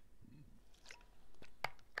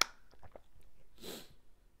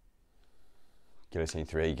 Guillotine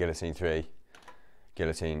 3, Guillotine 3.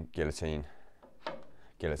 Guillotine, Guillotine,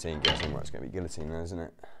 Guillotine, Guillotine. Well, it's going to be Guillotine then, isn't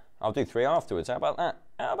it? I'll do 3 afterwards. How about that?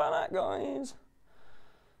 How about that, guys?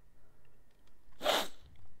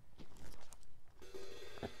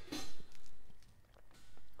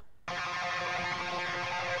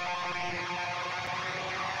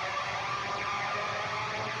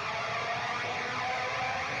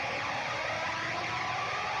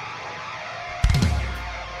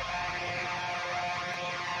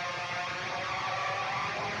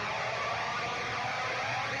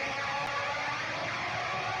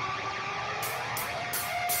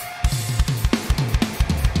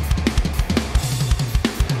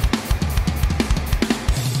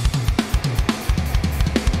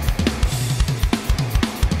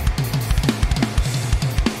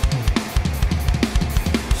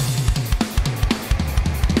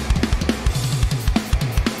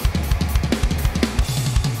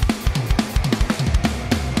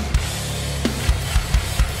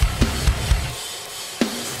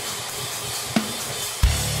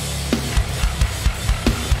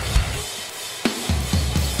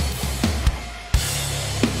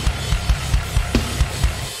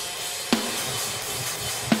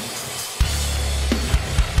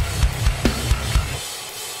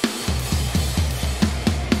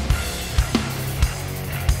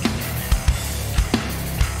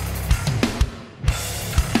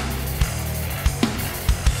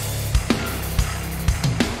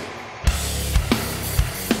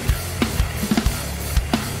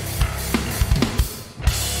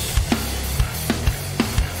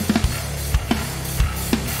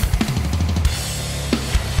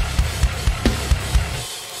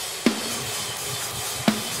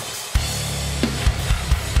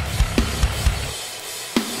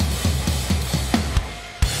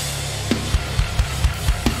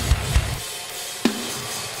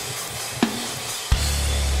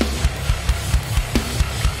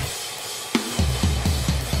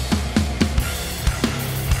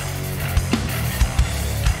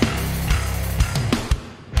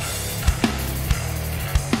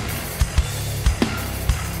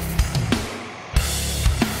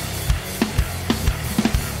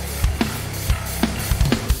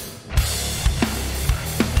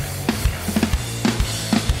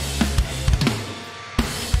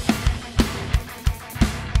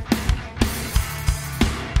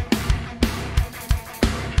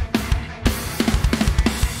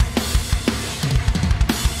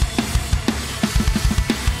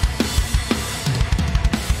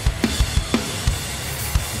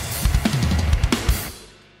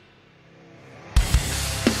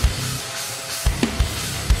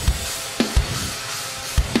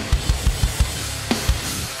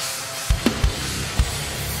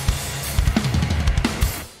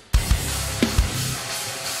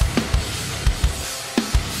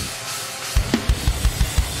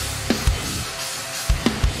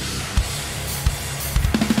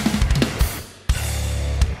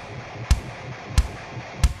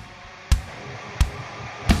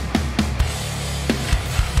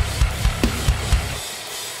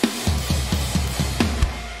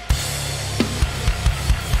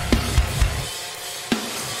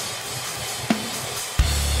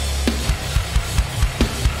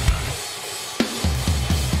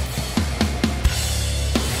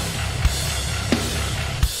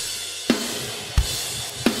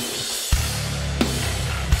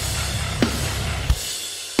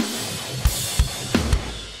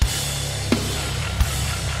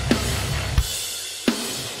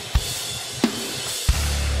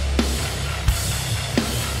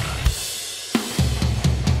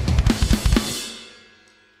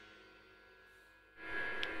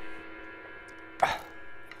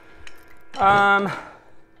 Yeah,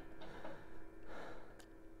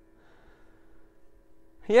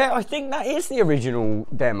 I think that is the original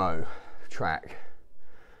demo track.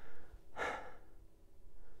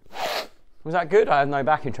 Was that good? I had no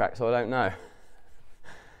backing track, so I don't know.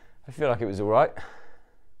 I feel like it was alright.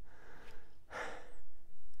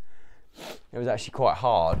 It was actually quite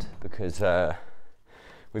hard because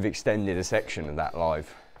we've extended a section of that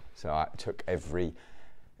live. So I took every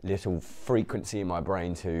little frequency in my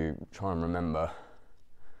brain to try and remember.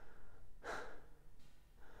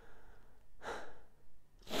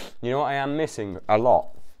 You know what I am missing a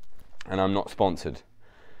lot, and I'm not sponsored,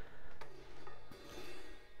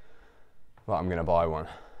 but I'm going to buy one.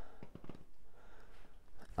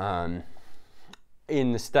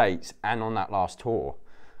 In the States and on that last tour,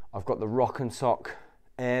 I've got the Rock and Sock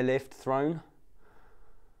Airlift Throne.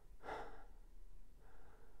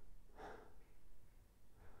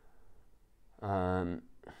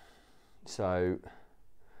 So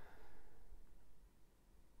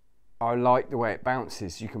I like the way it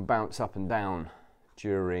bounces. You can bounce up and down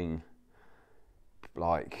during,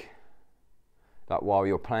 like while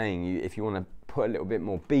you're playing. If you want to put a little bit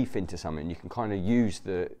more beef into something, you can kind of use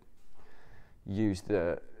the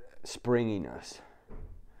springiness.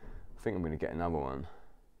 I think I'm going to get another one.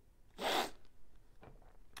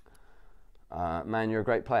 Man, you're a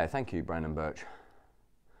great player. Thank you, Brandon Birch.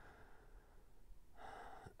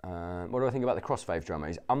 What do I think about the Crossfade drummer?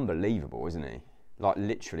 He's unbelievable, isn't he? Like,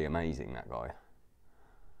 literally amazing, that guy.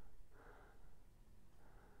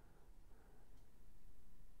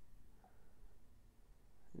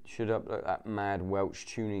 Should upload that Mad Welch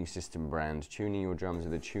tuning system brand. Tuning your drums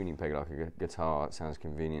with a tuning peg like a guitar. It sounds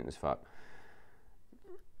convenient as fuck.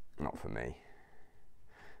 Not for me.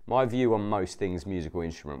 My view on most things musical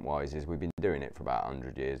instrument wise is we've been doing it for about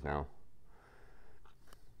 100 years now.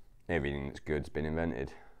 Everything that's good's been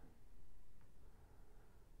invented.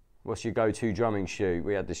 What's your go-to drumming shoe?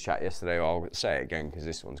 We had this chat yesterday. I'll say it again because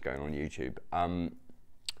this one's going on YouTube.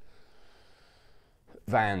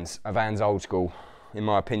 Vans. A Vans old school. In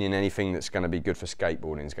my opinion, anything that's going to be good for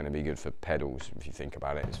skateboarding is going to be good for pedals. If you think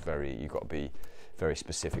about it, it's you've got to be very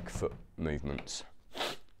specific foot movements.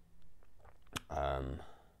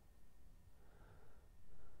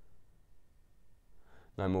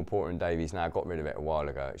 No more Porter and Davies now. I got rid of it a while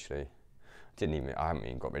ago actually. I haven't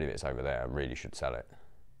even got rid of it. It's over there. I really should sell it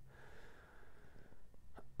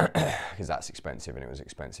because that's expensive and it was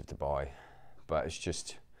expensive to buy. But it's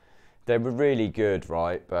just, they were really good,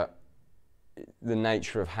 right? But the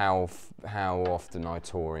nature of how often I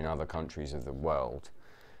tour in other countries of the world,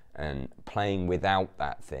 and playing without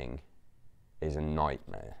that thing is a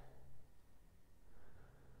nightmare.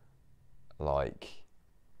 Like,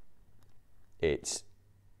 it's,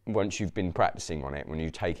 once you've been practicing on it, when you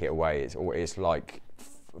take it away, it's like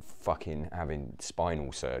fucking having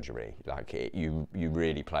spinal surgery. Like, you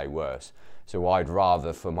really play worse. So I'd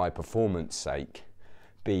rather, for my performance sake,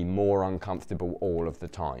 be more uncomfortable all of the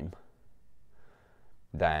time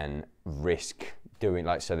than risk doing,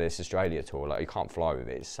 like, so this Australia tour, like, you can't fly with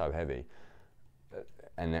it, it's so heavy.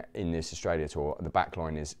 And in this Australia tour, the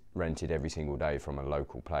backline is rented every single day from a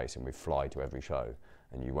local place, and we fly to every show,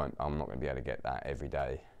 and I'm not going to be able to get that every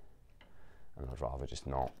day, and I'd rather just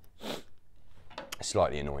not. It's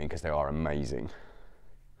slightly annoying because they are amazing.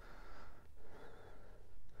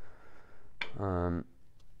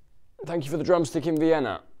 Thank you for the drumstick in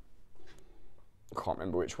Vienna. Can't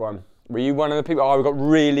remember which one. Were you one of the people? Oh, we got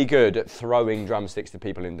really good at throwing drumsticks to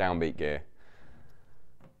people in downbeat gear.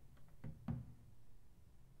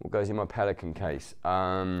 What goes in my Pelican case?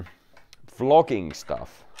 Vlogging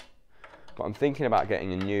stuff. But I'm thinking about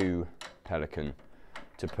getting a new Pelican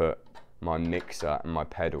to put my mixer and my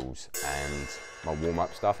pedals and my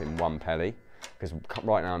warm-up stuff in one Peli. Because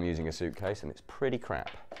right now I'm using a suitcase and it's pretty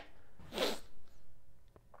crap.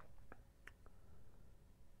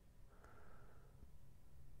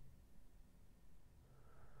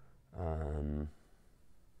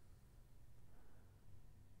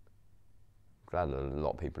 Glad there are a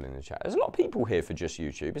lot of people in the chat. There's a lot of people here for just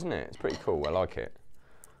YouTube, isn't it? It's pretty cool. I like it.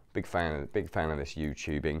 Big fan of this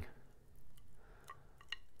YouTubing.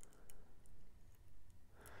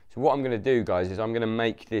 So what I'm going to do, guys, is I'm going to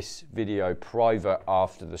make this video private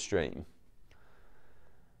after the stream,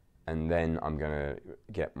 and then I'm going to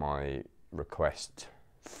get my request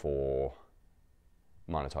for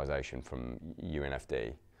monetization from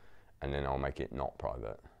UNFD, and then I'll make it not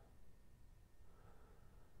private.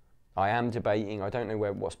 I am debating, I don't know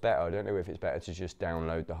what's better. I don't know if it's better to just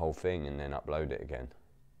download the whole thing and then upload it again,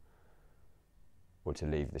 or to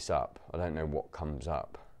leave this up. I don't know what comes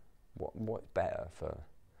up. What's better for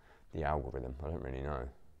the algorithm? I don't really know.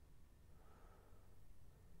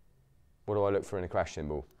 What do I look for in a crash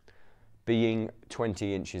cymbal? Being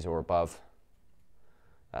 20 inches or above.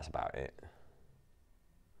 That's about it.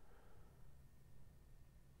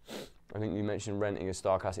 I think you mentioned renting a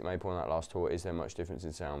Star Classic Maple on that last tour. Is there much difference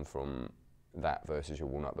in sound from that versus your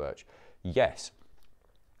Walnut Birch? Yes.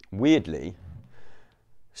 Weirdly,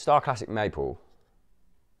 Star Classic Maple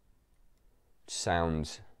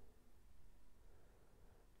sounds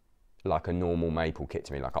like a normal maple kit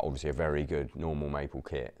to me, like obviously a very good normal maple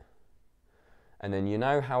kit. And then you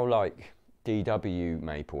know how like DW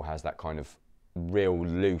maple has that kind of real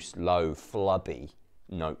loose, low, flubby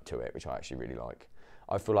note to it, which I actually really like.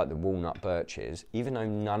 I feel like the Walnut Birches, even though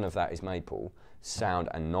none of that is maple, sound,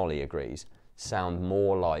 and Nolly agrees, sound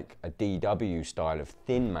more like a DW style of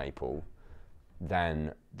thin maple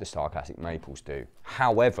than the Star Classic Maples do.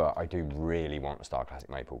 However, I do really want a Star Classic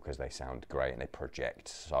Maple because they sound great and they project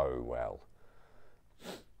so well.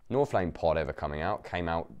 Northlane Pod Ever Coming Out came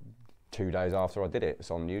out 2 days after I did it.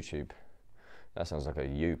 It's on YouTube. That sounds like a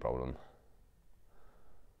you problem.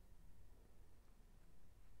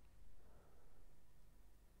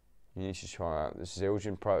 You need to try out the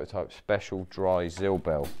Zildjian Prototype Special Dry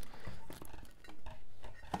Zilbel.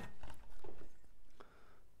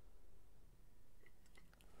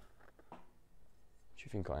 Do you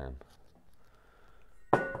think I am?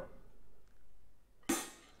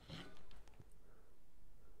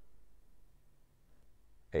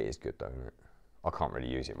 It is good though, isn't it? I can't really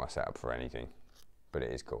use it in my setup for anything, but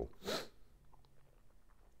it is cool.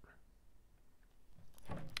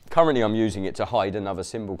 Currently I'm using it to hide another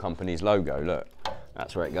cymbal company's logo. Look,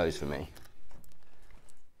 that's where it goes for me.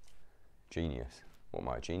 Genius. What am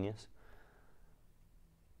I, a genius?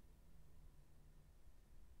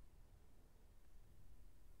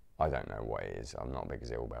 I don't know what it is. I'm not a big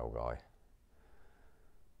Zilbel guy.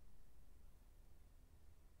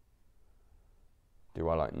 Do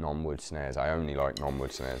I like non-wood snares? I only like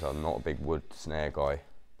non-wood snares. I'm not a big wood snare guy.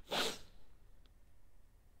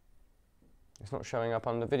 It's not showing up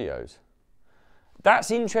on the videos. That's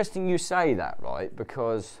interesting you say that, right?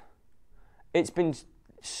 Because it's been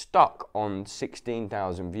stuck on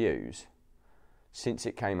 16,000 views since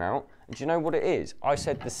it came out. And do you know what it is? I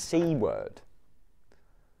said the C word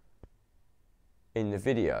in the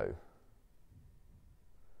video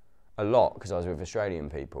a lot because I was with Australian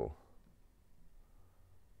people.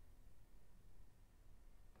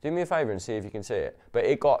 Do me a favour and see if you can see it. But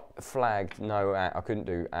it got flagged, no, I couldn't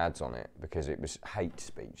do ads on it because it was hate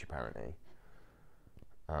speech apparently.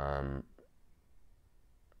 But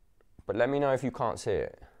let me know if you can't see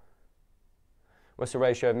it. What's the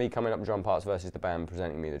ratio of me coming up with drum parts versus the band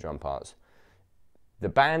presenting me the drum parts? The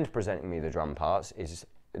band presenting me the drum parts has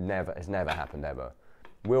never happened ever.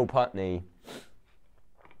 Will Putney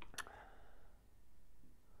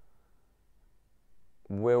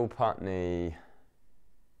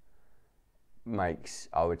makes,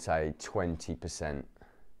 I would say, 20%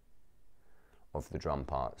 of the drum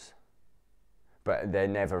parts. But they're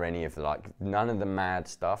never any of the, like, none of the mad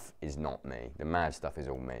stuff is not me. The mad stuff is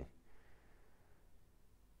all me.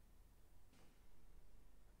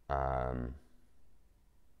 I'll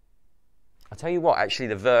tell you what, actually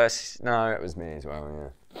the verse, no, it was me as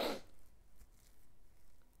well, yeah.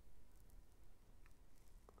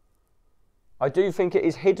 I do think it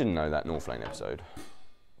is hidden though, that Northlane episode.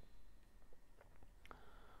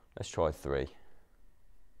 Let's try 3.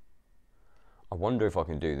 I wonder if I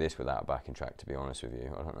can do this without a backing track, to be honest with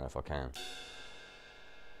you. I don't know if I can.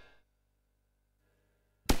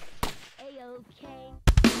 A-okay.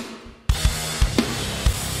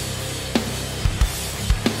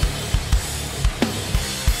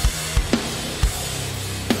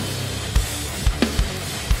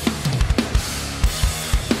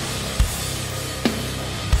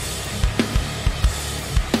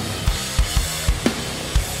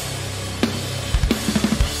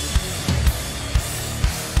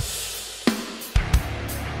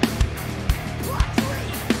 Block 3!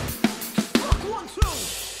 Block 1, 2!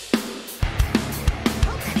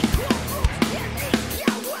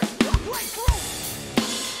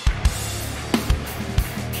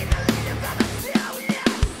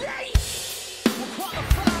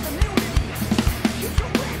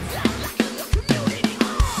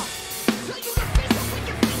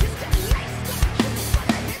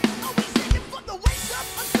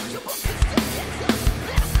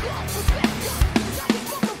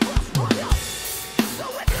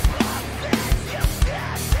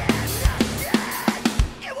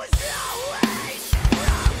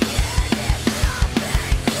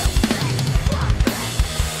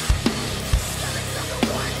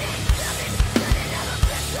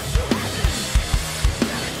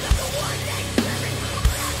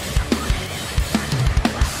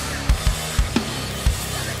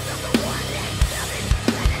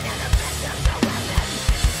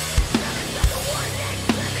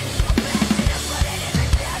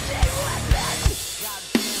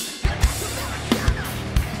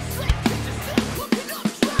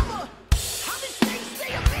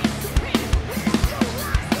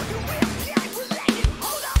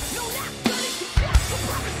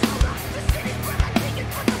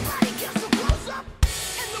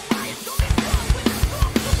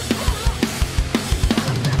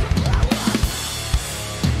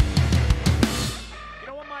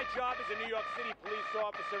 job as a New York City police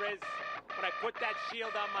officer is when I put that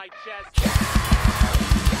shield on my chest.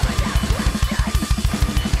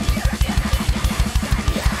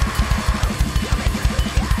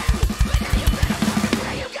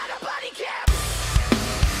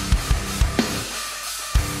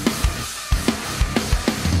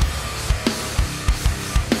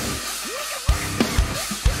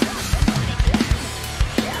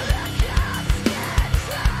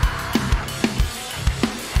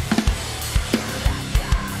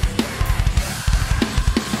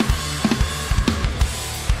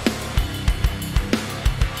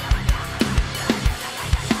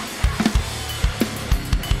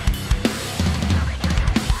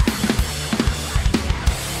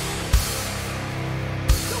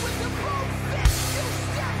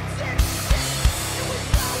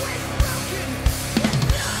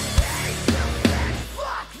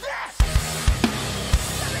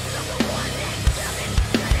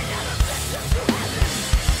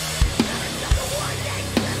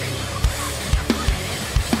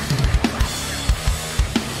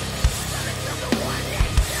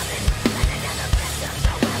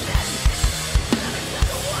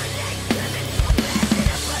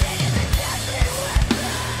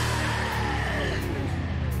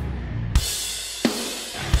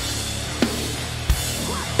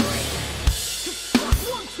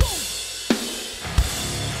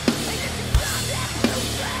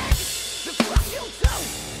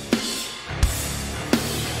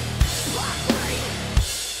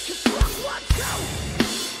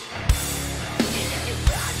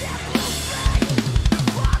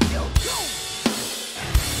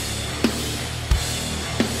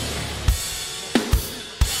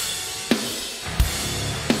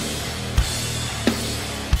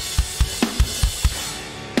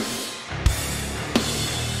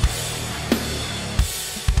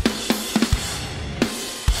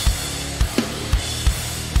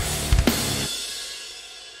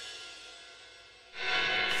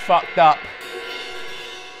 Fucked up.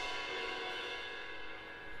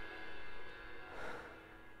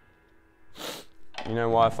 You know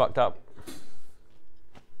why I fucked up?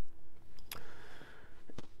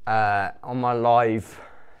 On my live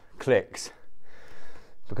clicks,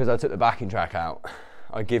 because I took the backing track out,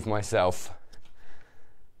 I give myself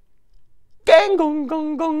gang gong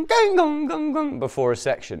gong gong gang gong gong gong before a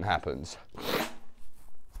section happens.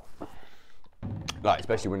 Like,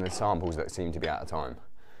 especially when there's samples that seem to be out of time.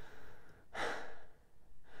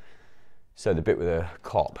 So the bit with the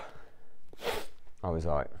cop, I was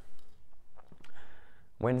like,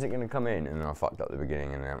 when's it going to come in? And then I fucked up the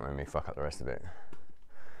beginning and that made me fuck up the rest of it.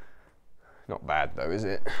 Not bad though, is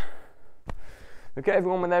it? Look at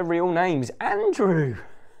everyone with their real names. Andrew!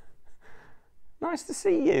 Nice to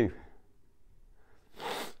see you.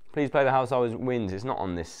 Please play The House Always Wins. It's not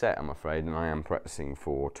on this set, I'm afraid, and I am practicing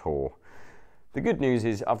for tour. The good news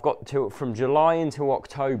is I've got from July into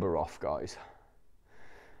October off, guys.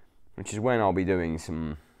 Which is when I'll be doing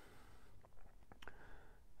some...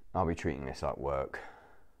 I'll be treating this like work.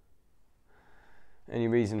 Any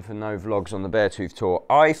reason for no vlogs on the Beartooth tour?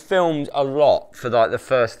 I filmed a lot for like the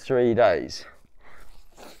first 3 days.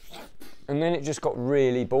 And then it just got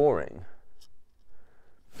really boring.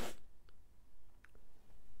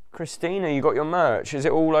 Christina, you got your merch. Is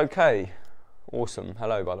it all okay? Awesome.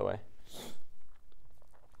 Hello, by the way.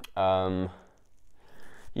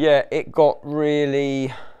 Yeah, it got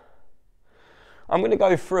really... I'm going to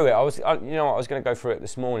go through it. You know what, I was going to go through it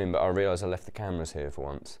this morning, but I realised I left the cameras here for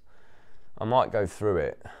once. I might go through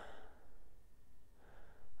it.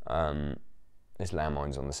 There's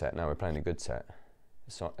landmines on the set. No, we're playing a good set.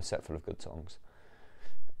 A set full of good songs.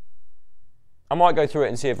 I might go through it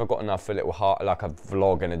and see if I've got enough for a little like a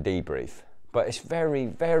vlog and a debrief. But it's very,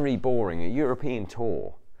 very boring. A European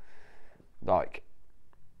tour, like,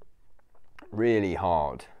 really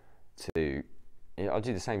hard to... I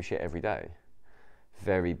do the same shit every day.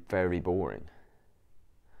 Very, very boring.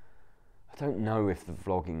 I don't know if the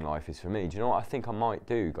vlogging life is for me. Do you know what I think I might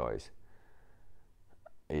do, guys?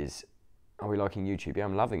 Are we liking YouTube? Yeah,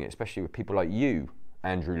 I'm loving it, especially with people like you,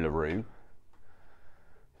 Andrew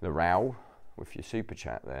LaRow, with your super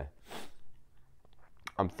chat there.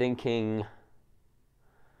 I'm thinking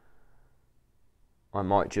I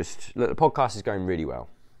might just... Look, the podcast is going really well.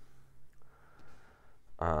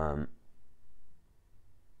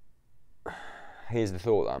 Here's the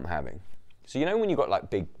thought that I'm having. So you know when you've got like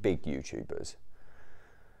big YouTubers,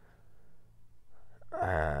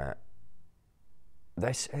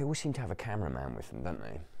 they all seem to have a cameraman with them, don't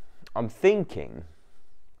they? I'm thinking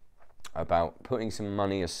about putting some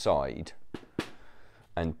money aside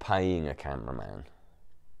and paying a cameraman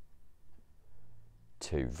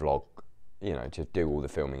to vlog, you know, to do all the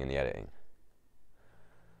filming and the editing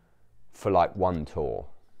for like one tour,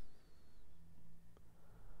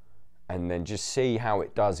 and then just see how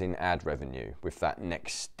it does in ad revenue with that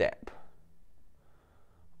next step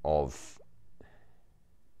of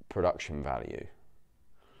production value,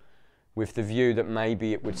 with the view that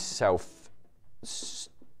maybe it would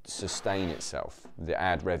sustain itself. The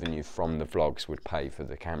ad revenue from the vlogs would pay for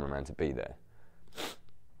the cameraman to be there.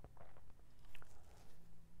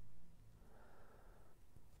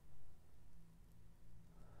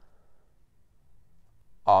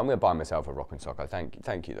 Oh, I'm going to buy myself a rocking sock.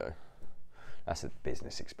 Thank you though. That's a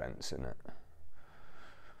business expense, isn't it?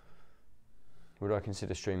 Would I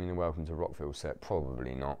consider streaming the Welcome to Rockville set?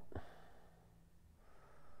 Probably not.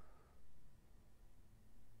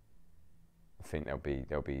 I think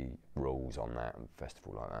there'll be rules on that, a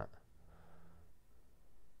festival like that.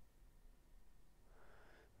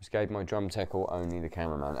 Was Gabe my drum tech or only the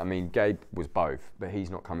cameraman? I mean, Gabe was both, but he's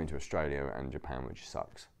not coming to Australia and Japan, which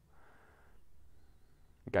sucks.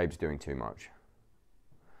 Gabe's doing too much.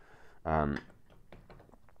 I've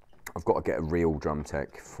got to get a real drum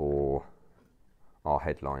tech for our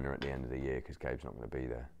headliner at the end of the year because Gabe's not going to be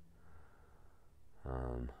there.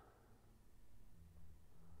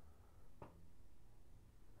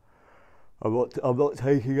 I'm not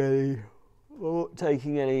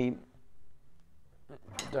taking any.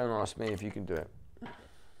 Don't ask me if you can do it.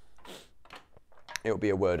 It'll be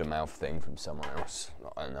a word of mouth thing from someone else.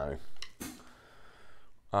 I don't know.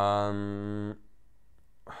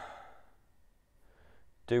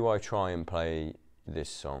 Do I try and play this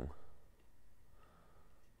song?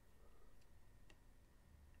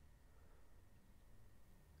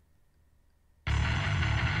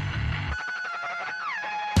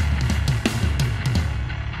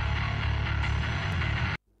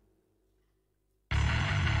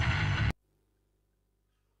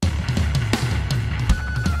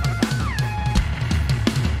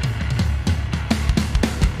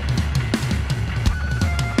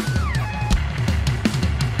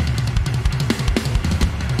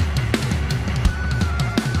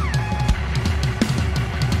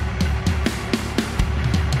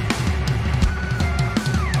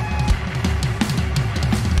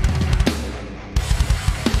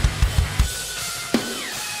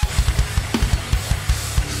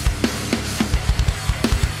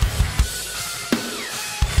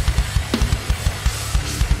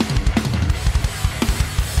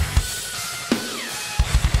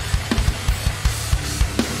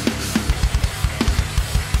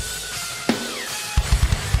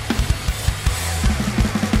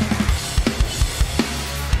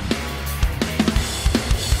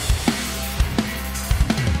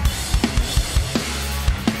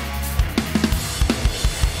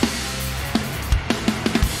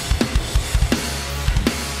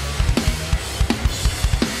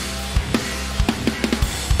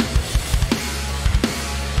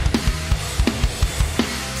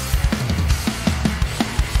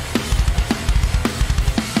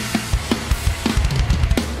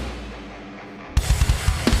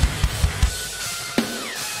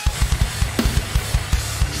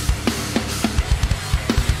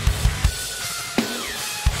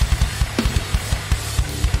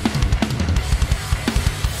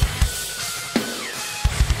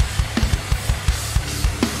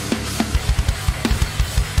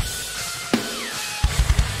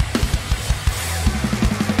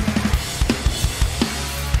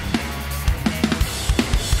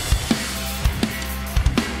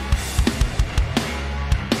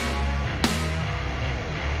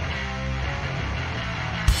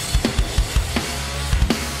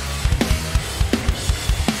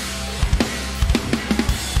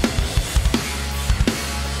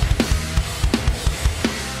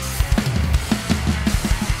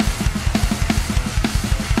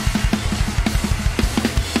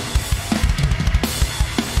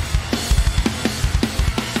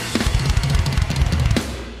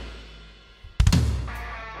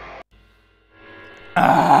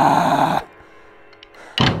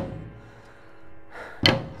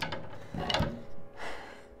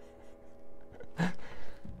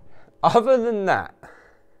 Other than that,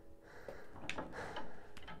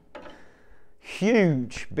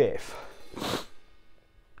 huge biff.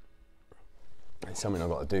 It's something I've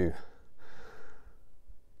got to do.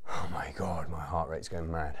 Oh my God, my heart rate's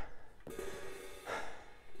going mad.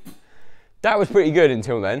 That was pretty good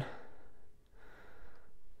until then.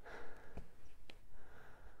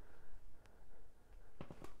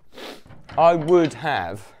 I would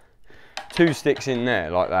have 2 sticks in there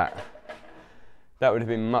like that. That would have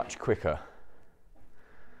been much quicker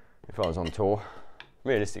if I was on tour.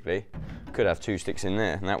 Realistically, could have 2 sticks in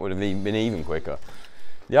there and that would have been even quicker.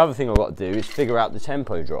 The other thing I've got to do is figure out the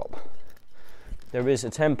tempo drop. There is a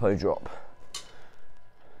tempo drop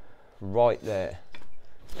right there.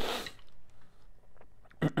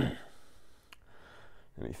 Let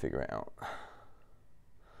me figure it out.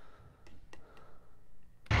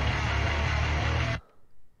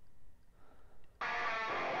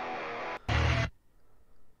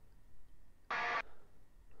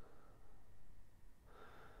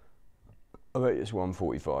 I bet it's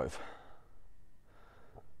 145.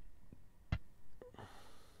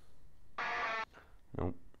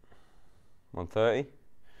 Nope. 130?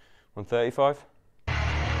 135?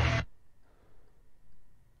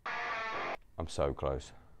 I'm so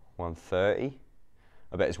close. 130?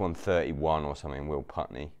 I bet it's 131 or something, Will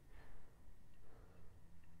Putney.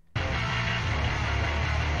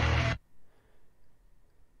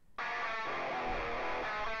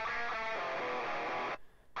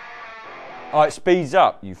 Oh, it speeds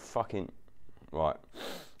up, you fucking... Right,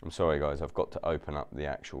 I'm sorry guys, I've got to open up the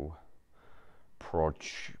actual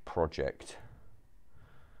project.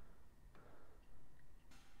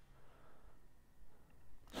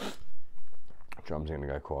 Drums are going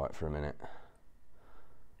to go quiet for a minute.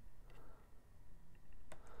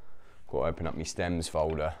 Got to open up my stems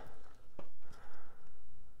folder.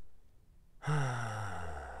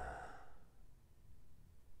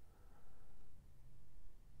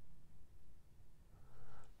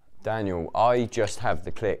 Daniel, I just have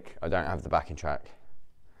the click. I don't have the backing track.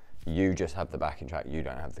 You just have the backing track. You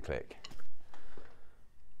don't have the click.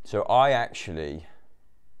 So I actually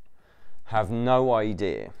have no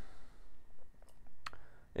idea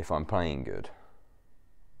if I'm playing good.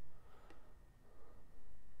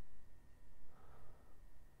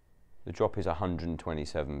 The drop is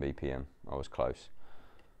 127 BPM. I was close.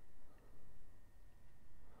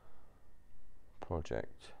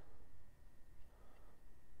 Project.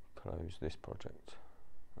 Close this project.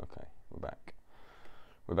 Okay, we're back.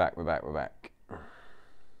 We're back, we're back, we're back.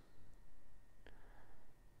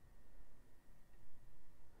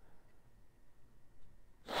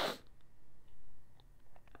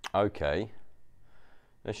 Okay,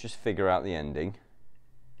 let's just figure out the ending.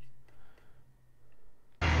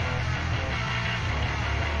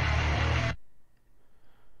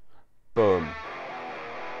 Boom.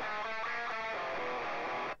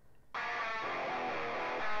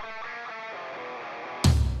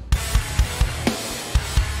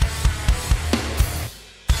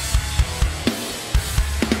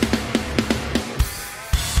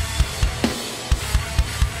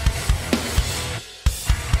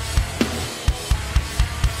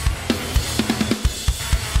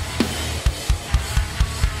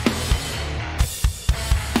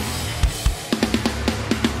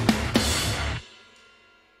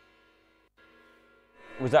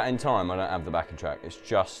 Was that in time? I don't have the backing track. It's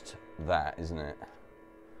just that, isn't it?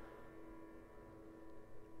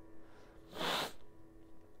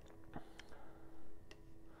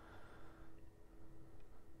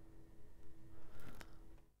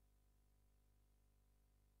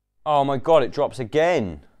 Oh my god, it drops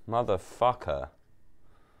again. Motherfucker.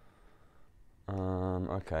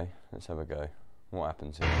 Okay, let's have a go. What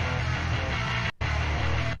happens here?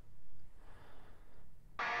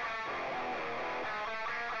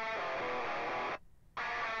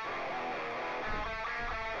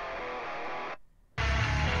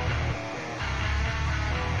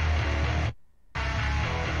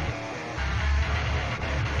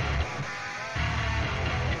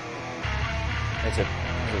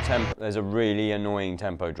 There's a really annoying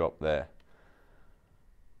tempo drop there.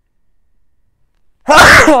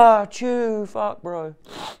 Chew, fuck, bro.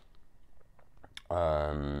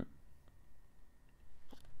 So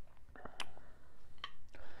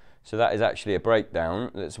that is actually a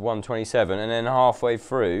breakdown. That's 127, and then halfway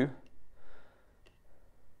through,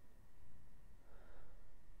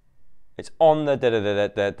 it's on the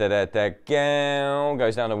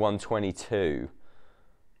goes down to 122.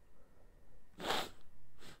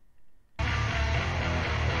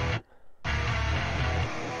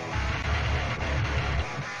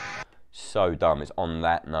 So dumb, it's on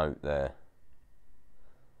that note there.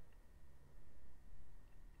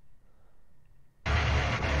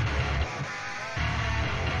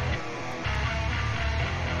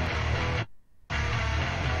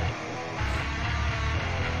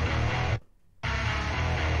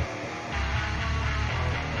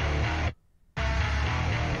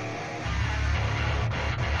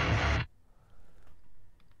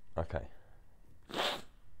 Okay,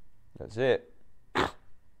 that's it.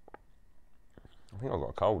 I think I've got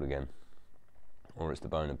a cold again, or it's the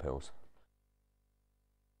boner pills.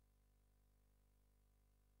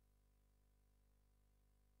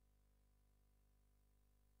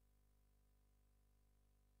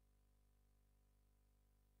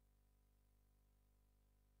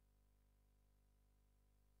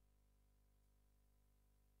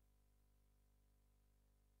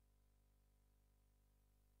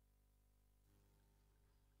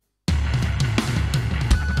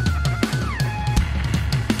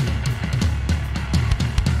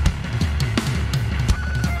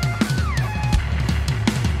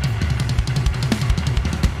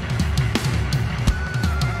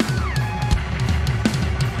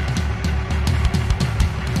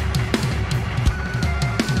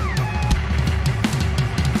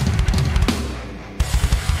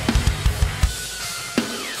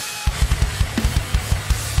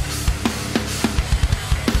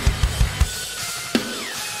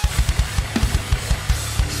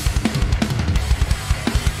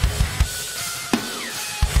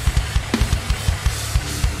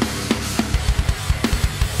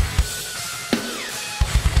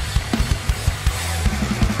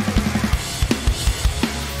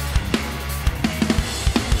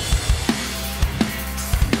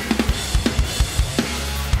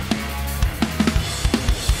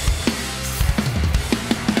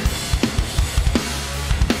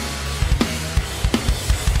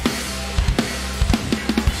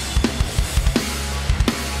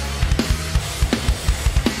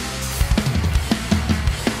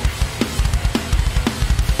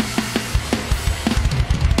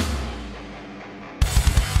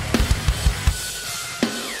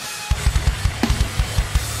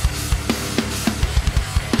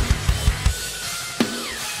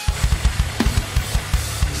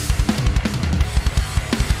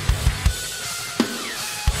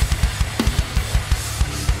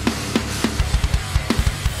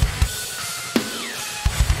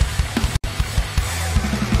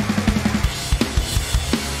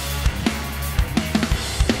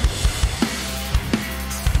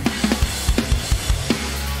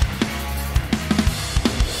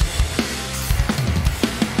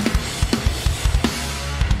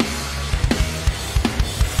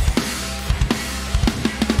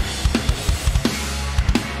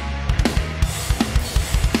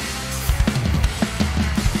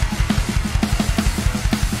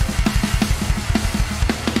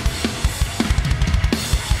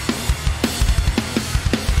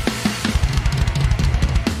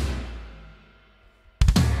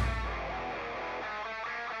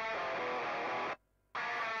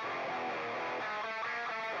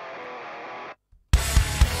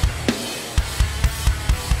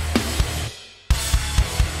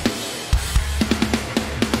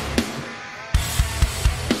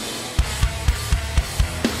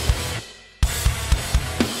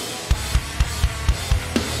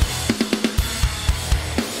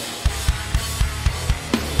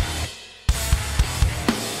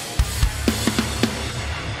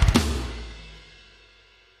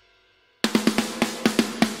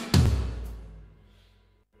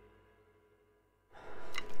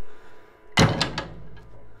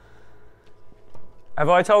 Have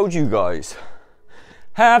I told you guys?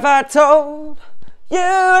 Have I told you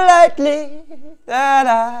lately that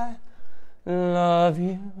I love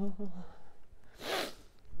you?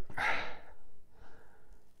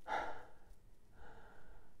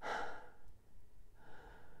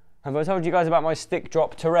 Have I told you guys about my stick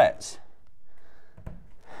drop Tourette's?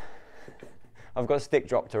 I've got stick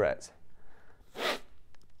drop Tourette's.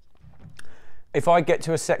 If I get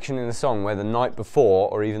to a section in the song where the night before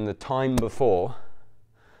or even the time before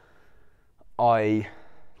I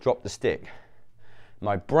drop the stick,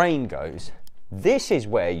 my brain goes, this is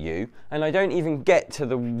where you, and I don't even get to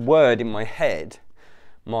the word in my head,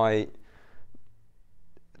 my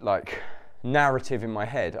like narrative in my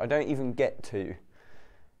head, I don't even get to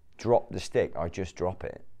drop the stick, I just drop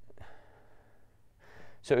it.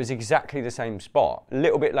 So it was exactly the same spot. A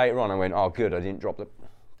little bit later on I went, oh good, I didn't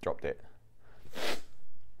dropped it.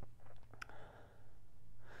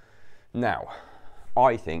 Now,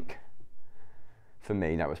 I think, for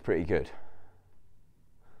me, that was pretty good.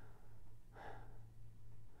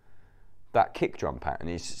 That kick drum pattern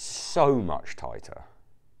is so much tighter.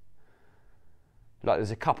 Like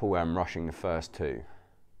there's a couple where I'm rushing the first two.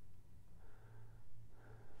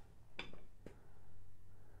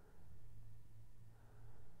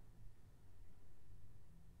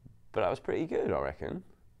 But that was pretty good, I reckon.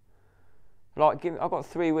 Like, I've got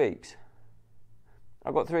 3 weeks.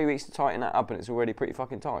 I've got 3 weeks to tighten that up and it's already pretty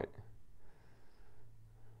fucking tight.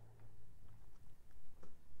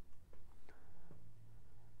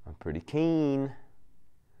 I'm pretty keen.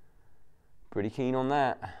 Pretty keen on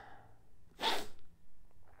that.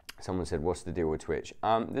 Someone said, what's the deal with Twitch?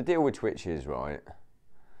 The deal with Twitch is, right,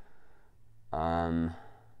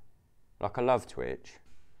 like I love Twitch.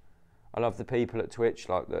 I love the people at Twitch,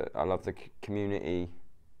 I love the community.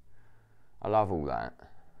 I love all that.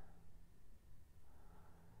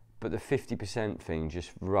 But the 50% thing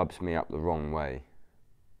just rubs me up the wrong way.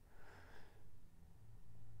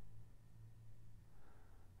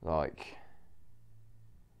 Like,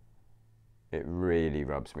 it really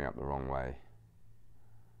rubs me up the wrong way.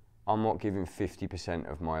 I'm not giving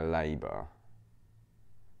 50% of my labour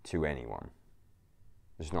to anyone.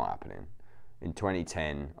 It's not happening. In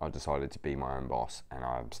 2010, I decided to be my own boss, and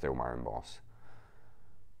I'm still my own boss.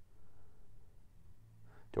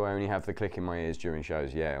 Do I only have the click in my ears during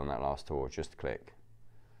shows? Yeah, on that last tour, just click.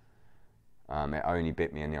 It only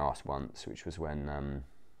bit me in the arse once, which was when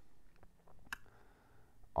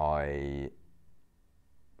I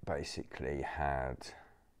basically had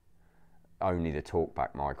only the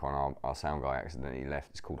talkback mic on. Our sound guy accidentally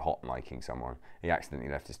left, it's called hot micing someone. He accidentally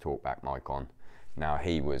left his talkback mic on. Now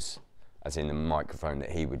he was, as in the microphone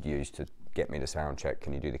that he would use to get me the sound check,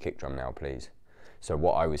 can you do the kick drum now please? So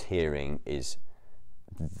what I was hearing is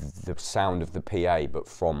the sound of the PA but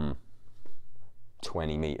from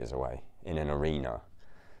 20 meters away in an arena.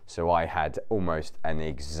 So I had almost an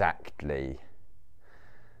exactly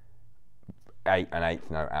an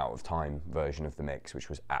eighth note out of time version of the mix, which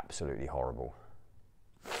was absolutely horrible.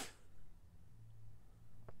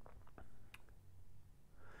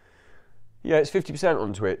 Yeah, it's 50%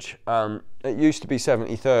 on Twitch. It used to be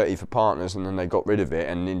 70-30 for partners, and then they got rid of it,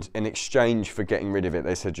 and in exchange for getting rid of it,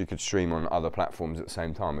 they said you could stream on other platforms at the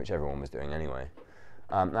same time, which everyone was doing anyway.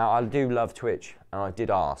 Now, I do love Twitch, and I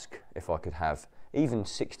did ask if I could have even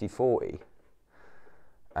 60-40,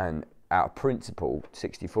 and out of principle,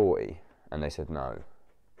 60-40, and they said no.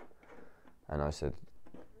 And I said,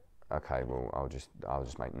 okay, well, I'll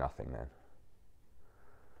just make nothing then.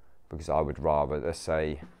 Because I would rather, let's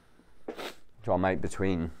say, so I made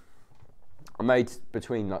between like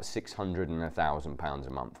 £600 and £1,000 a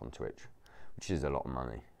month on Twitch, which is a lot of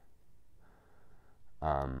money.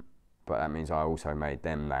 But that means I also made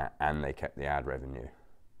them that, and they kept the ad revenue.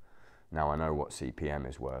 Now I know what CPM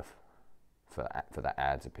is worth for the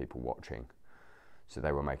ads of people watching, so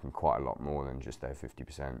they were making quite a lot more than just their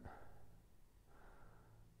 50%.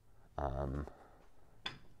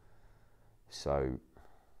 So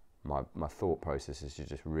my thought process is to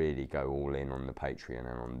just really go all in on the Patreon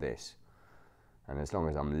and on this, and as long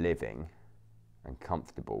as I'm living and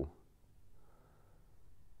comfortable,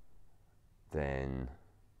 then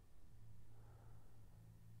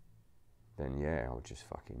yeah, I'll just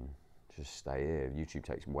stay here. YouTube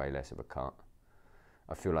takes way less of a cut.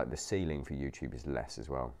 I feel like the ceiling for YouTube is less as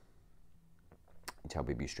well. You tell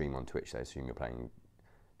people you stream on Twitch, they assume you're playing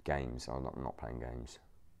games. I'm not playing games.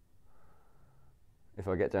 If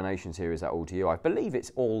I get donations here, is that all to you? I believe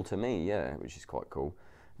it's all to me, yeah, which is quite cool.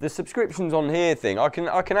 The subscriptions on here thing, I can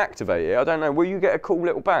activate it. I don't know, will you get a cool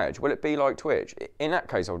little badge? Will it be like Twitch? In that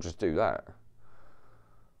case, I'll just do that.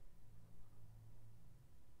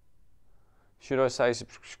 Should I say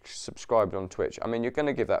subscribed on Twitch? I mean, you're going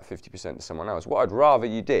to give that 50% to someone else. What I'd rather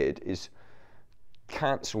you did is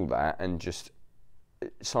cancel that and just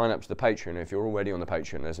sign up to the Patreon. If you're already on the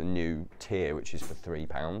Patreon, there's a new tier which is for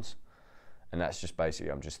 £3. And that's just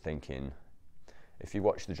basically, I'm just thinking, if you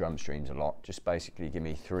watch the drum streams a lot, just basically give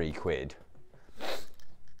me £3.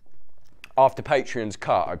 After Patreon's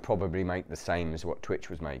cut, I'd probably make the same as what Twitch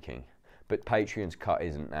was making. But Patreon's cut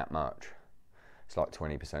isn't that much. It's like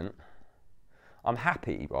 20%. I'm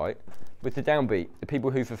happy, right, with the downbeat, the people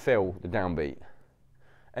who fulfill the downbeat.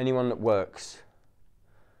 Anyone that works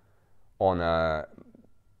on a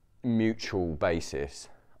mutual basis,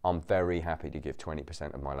 I'm very happy to give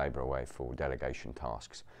 20% of my labour away for delegation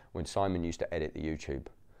tasks. When Simon used to edit the YouTube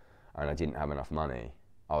and I didn't have enough money,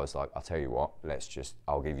 I was like, I'll tell you what,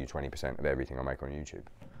 I'll give you 20% of everything I make on YouTube.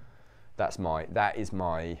 That's my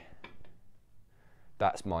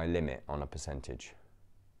limit on a percentage.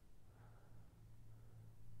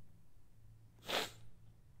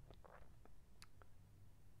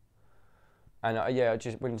 And yeah,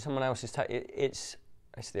 just when someone else is taking, it's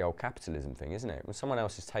the old capitalism thing, isn't it? When someone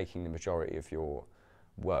else is taking the majority of your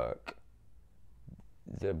work,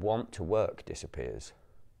 the want to work disappears.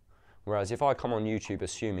 Whereas if I come on YouTube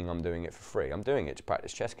assuming I'm doing it for free, I'm doing it to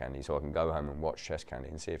practice Chest Candy so I can go home and watch Chest Candy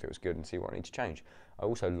and see if it was good and see what I need to change. I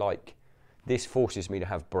also like, this forces me to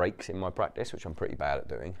have breaks in my practice, which I'm pretty bad at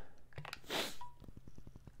doing.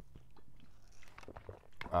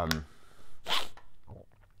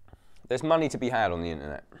 There's money to be had on the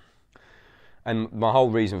internet. And my whole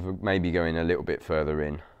reason for maybe going a little bit further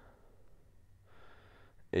in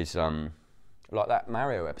is like that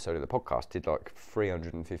Mario episode of the podcast did like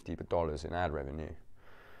 $350 in ad revenue.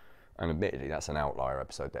 And admittedly, that's an outlier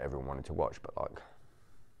episode that everyone wanted to watch, but like,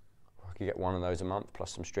 I could get one of those a month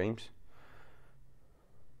plus some streams.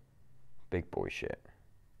 Big boy shit.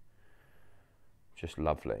 Just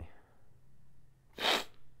lovely.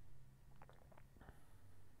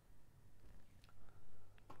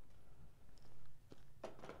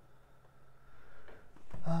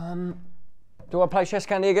 Do I play Chest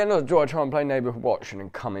Candy again, or do I try and play Neighbourhood Watch and then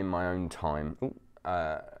come in my own time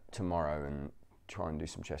tomorrow and try and do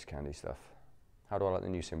some Chest Candy stuff? How do I like the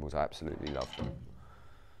new symbols? I absolutely love them.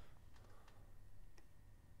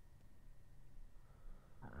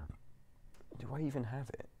 Do I even have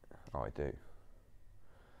it? Oh, I do.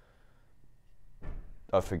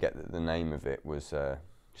 I forget that the name of it was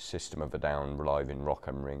System of a Down live in Rock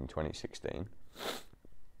am Ring 2016.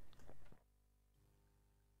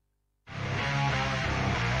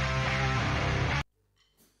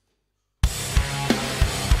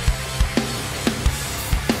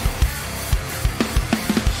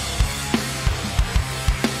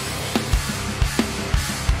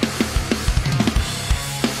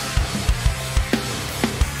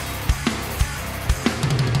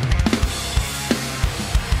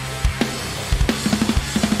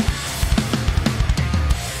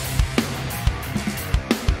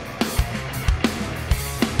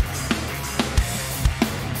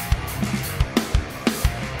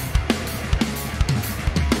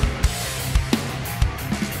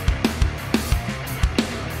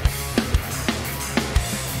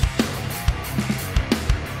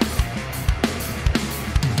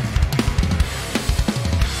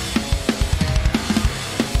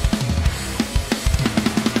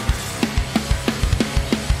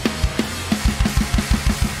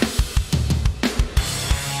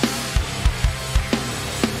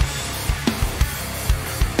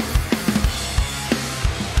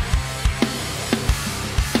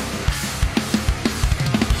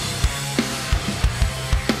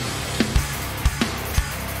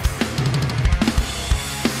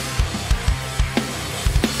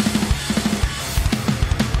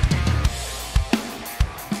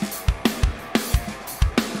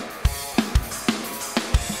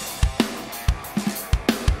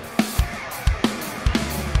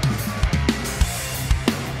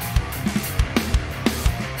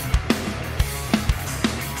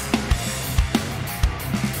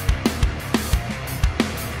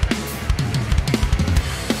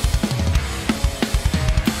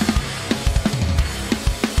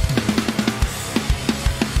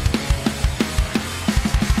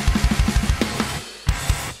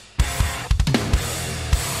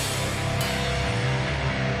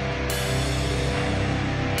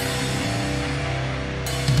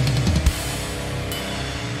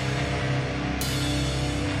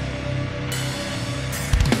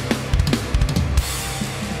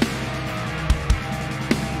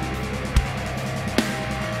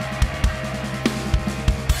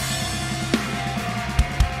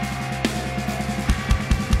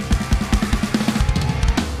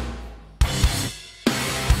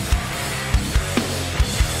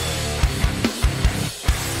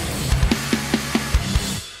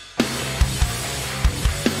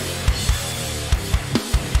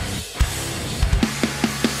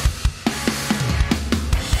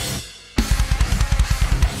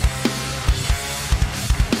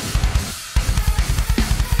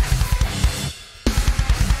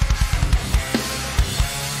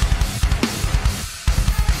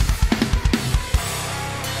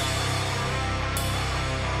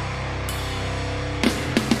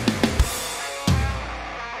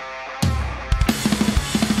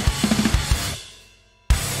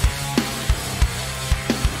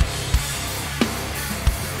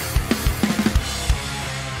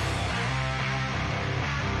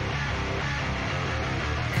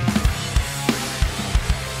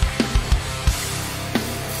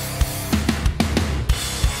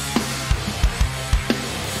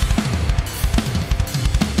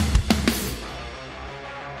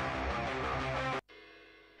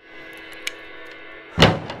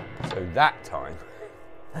 So that time,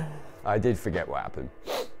 I did forget what happened.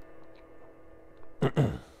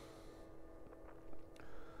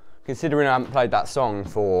 Considering I haven't played that song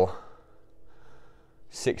for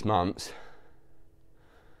 6 months,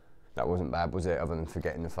 that wasn't bad, was it? Other than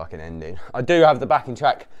forgetting the fucking ending. I do have the backing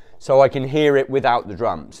track so I can hear it without the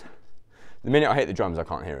drums. The minute I hit the drums, I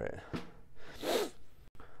can't hear it.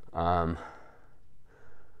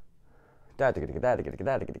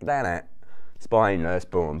 Spineless,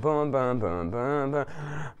 boom, boom, boom, boom, boom, boom,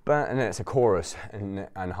 and then it's a chorus, and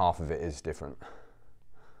half of it is different.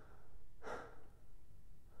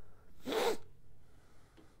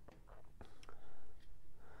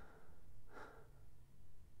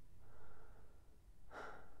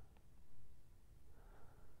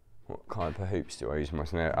 What kind of hoops do I use in my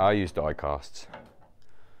snare? I use die casts.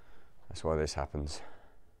 That's why this happens.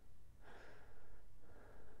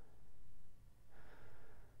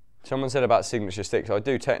 Someone said about signature sticks. I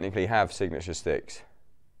do technically have signature sticks.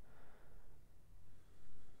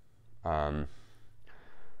 But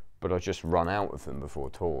I just run out of them before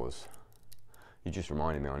tours. You just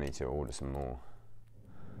reminded me I need to order some more.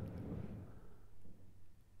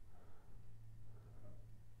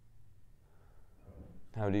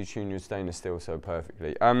 How do you tune your stainless steel so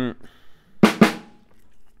perfectly? To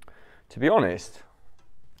be honest,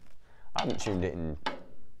 I haven't tuned it in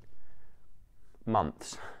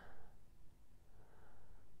months.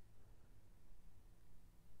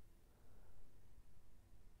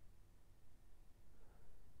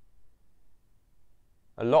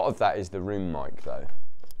 A lot of that is the room mic though.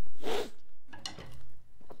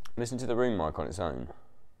 Listen to the room mic on its own.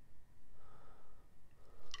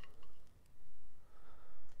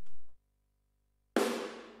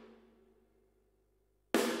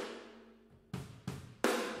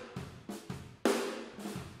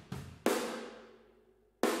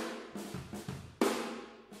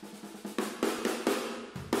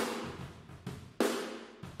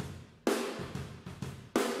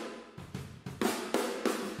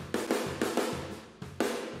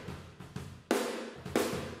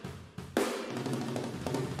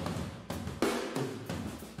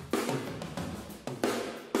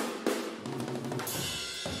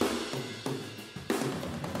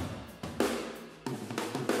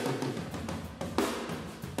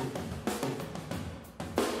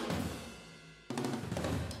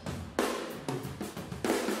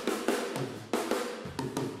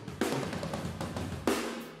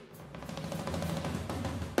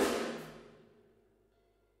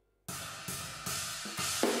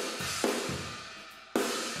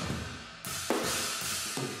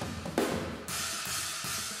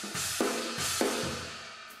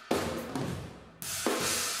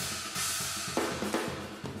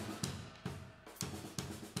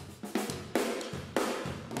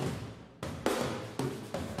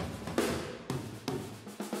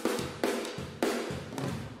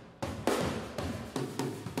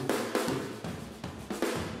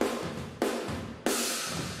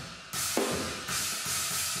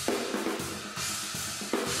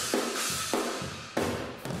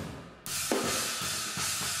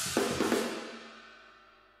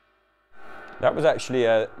 That was actually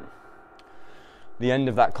the end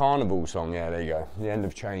of that Carnival song. Yeah, there you go. The end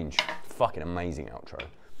of Change. Fucking amazing outro.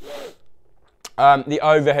 The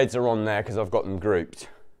overheads are on there because I've got them grouped.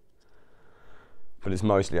 But it's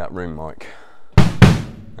mostly that room mic.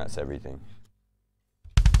 That's everything.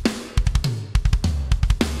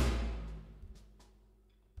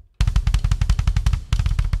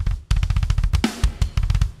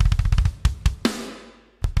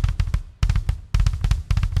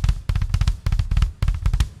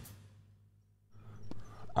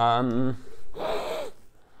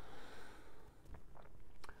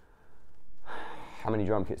 How many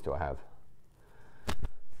drum kits do I have?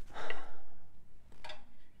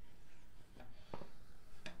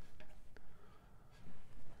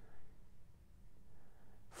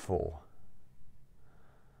 4.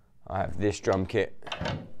 I have this drum kit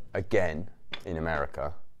again in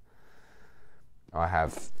America. I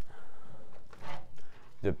have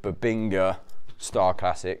the Babinga Star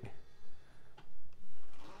Classic.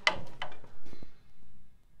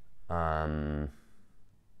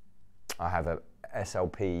 I have a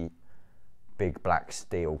SLP Big Black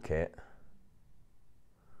Steel kit.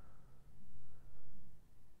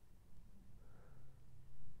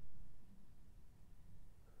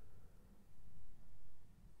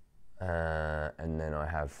 And then I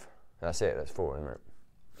have, that's it, that's 4, isn't it?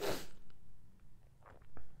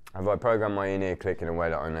 Have I programmed my in-ear click in a way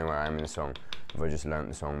that I know where I am in the song? Have I just learnt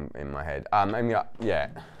the song in my head? Yeah.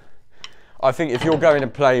 I think if you're going to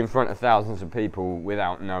play in front of thousands of people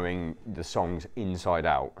without knowing the songs inside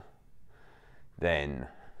out, then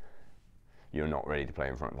you're not ready to play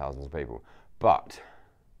in front of thousands of people. But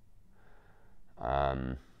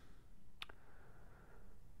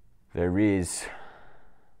there is,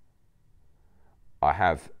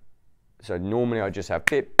 so normally I just have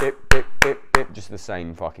bip, bip, bip, bip, bip, just the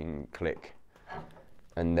same fucking click.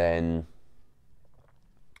 And then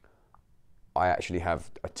I actually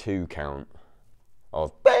have a 2 count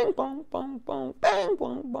of bang, bong, bong, bong, bang,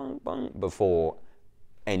 bong, bong, bong, before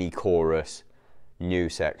any chorus, new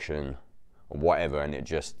section, or whatever, and it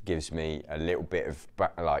just gives me a little bit of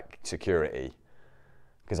like security.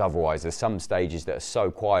 Because otherwise there's some stages that are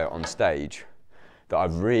so quiet on stage that I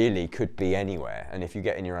really could be anywhere. And if you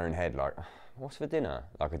get in your own head like, what's for dinner?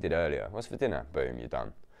 Like I did earlier, what's for dinner? Boom, you're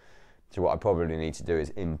done. So what I probably need to do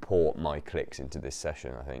is import my clicks into this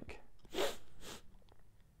session, I think.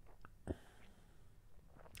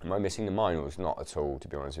 Am I missing the minors? Not at all, to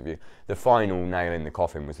be honest with you. The final nail in the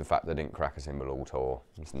coffin was the fact that I didn't crack a cymbal all tour.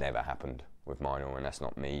 It's never happened with minor, and that's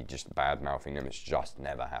not me just bad mouthing them, it's just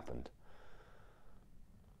never happened.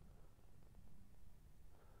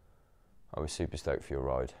 I was super stoked for your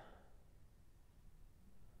ride.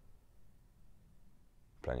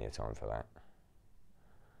 Plenty of time for that.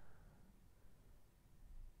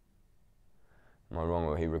 Am I wrong,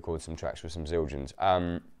 or he records some tracks with some Zildjians?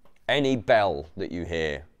 Any bell that you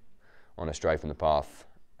hear on a Stray from the Path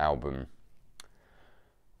album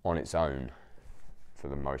on its own, for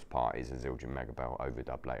the most part, is a Zildjian mega bell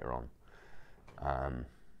overdub later on.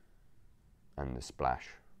 And the splash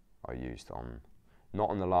I used on, not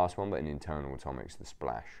on the last one, but in Internal Atomics, the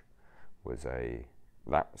splash was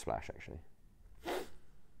that splash actually.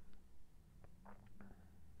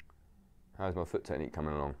 How's my foot technique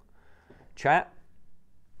coming along? Chat,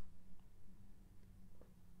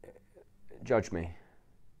 judge me.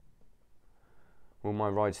 Will my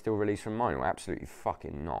ride still release from mine? Well, absolutely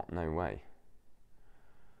fucking not. No way.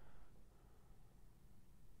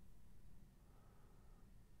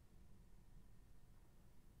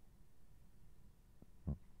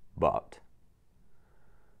 But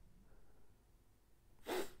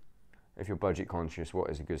if you're budget conscious,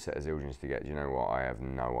 what is a good set of Zildjians to get? Do you know what? I have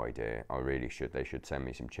no idea. I really should. They should send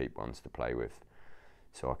me some cheap ones to play with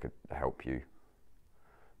so I could help you.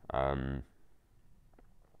 I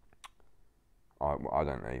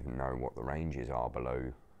don't even know what the ranges are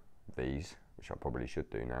below these, which I probably should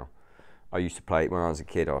do now. I used to play, when I was a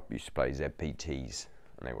kid, I used to play ZPTs,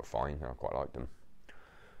 and they were fine, I quite liked them.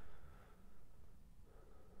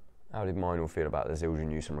 How did mine all feel about the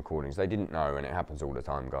Zildjian use and recordings? They didn't know, and it happens all the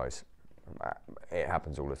time, guys. It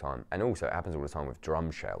happens all the time. And also it happens all the time with drum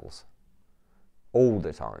shells. All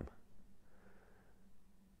the time.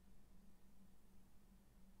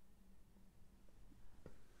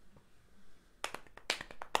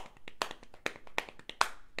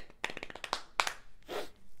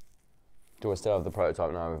 Do I still have the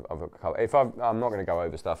prototype now? I'm not going to go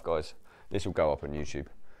over stuff, guys. This will go up on YouTube.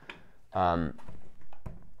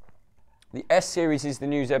 The S Series is the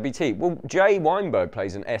new ZBT. Well, Jay Weinberg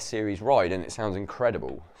plays an S Series ride, and it sounds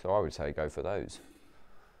incredible. So I would say go for those.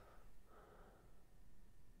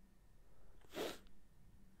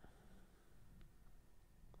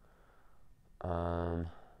 I'm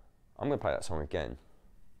going to play that song again.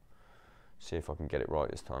 See if I can get it right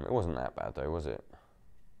this time. It wasn't that bad, though, was it?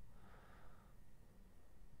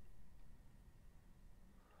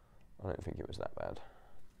 I don't think it was that bad.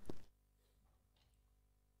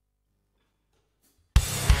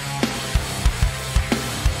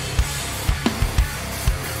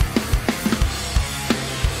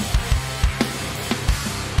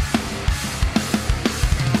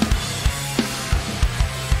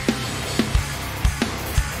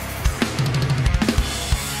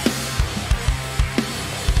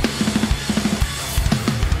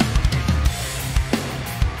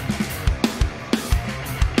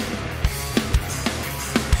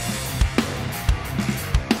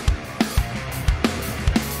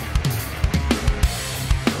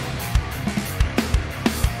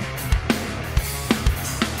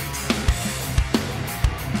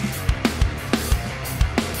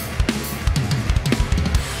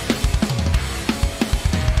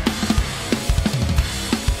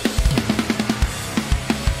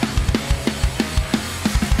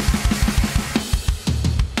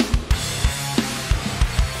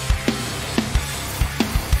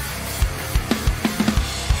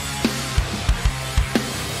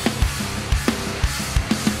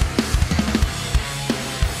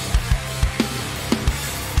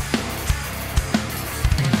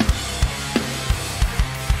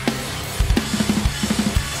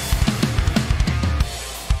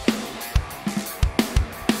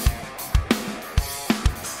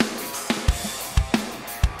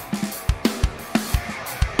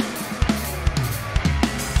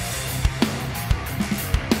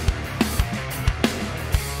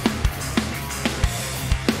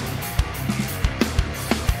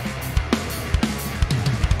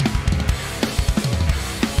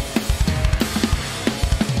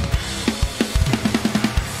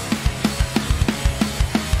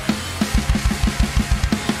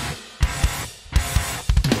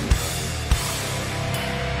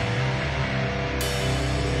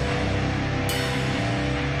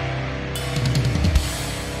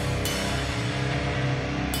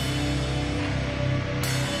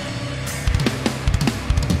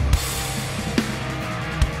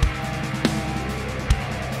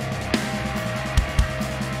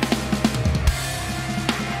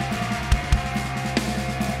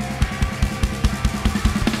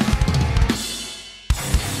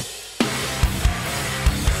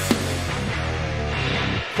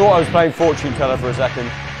 Thought I was playing fortune teller for a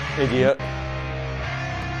second, idiot.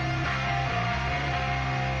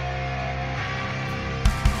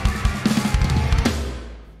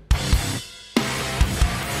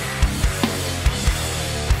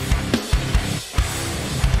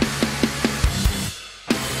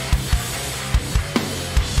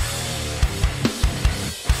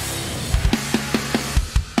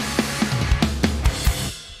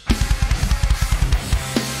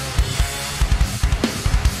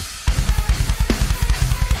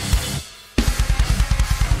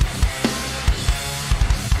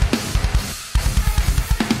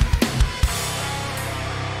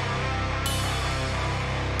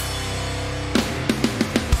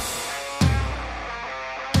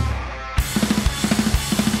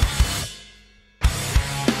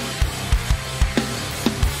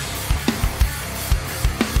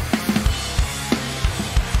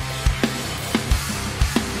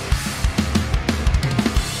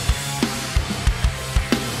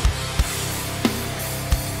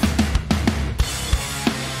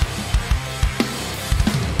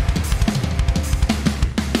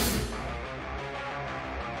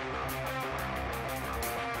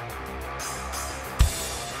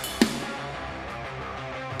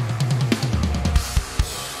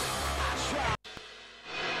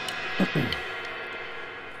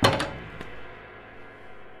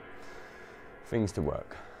 Things to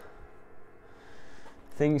work.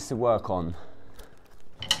 Things to work on.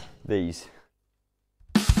 These.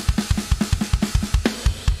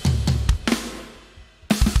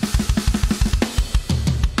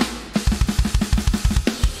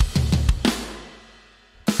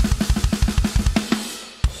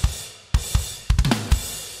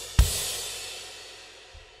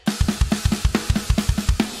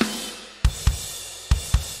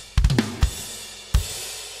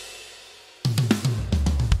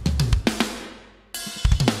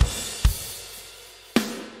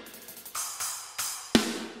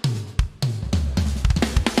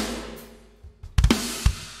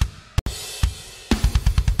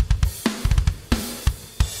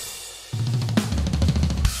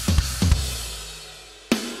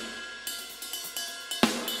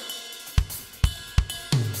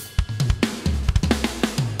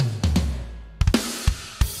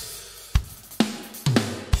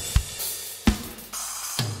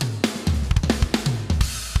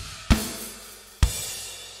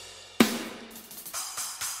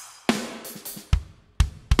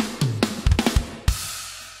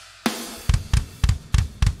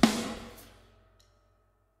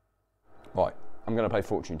 Right, I'm going to play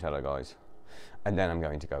fortune teller, guys, and then I'm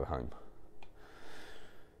going to go home.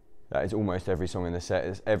 That is almost every song in the set.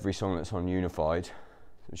 It's every song that's on Unified,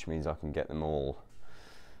 which means I can get them all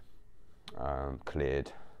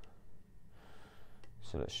cleared.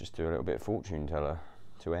 So let's just do a little bit of fortune teller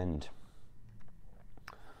to end.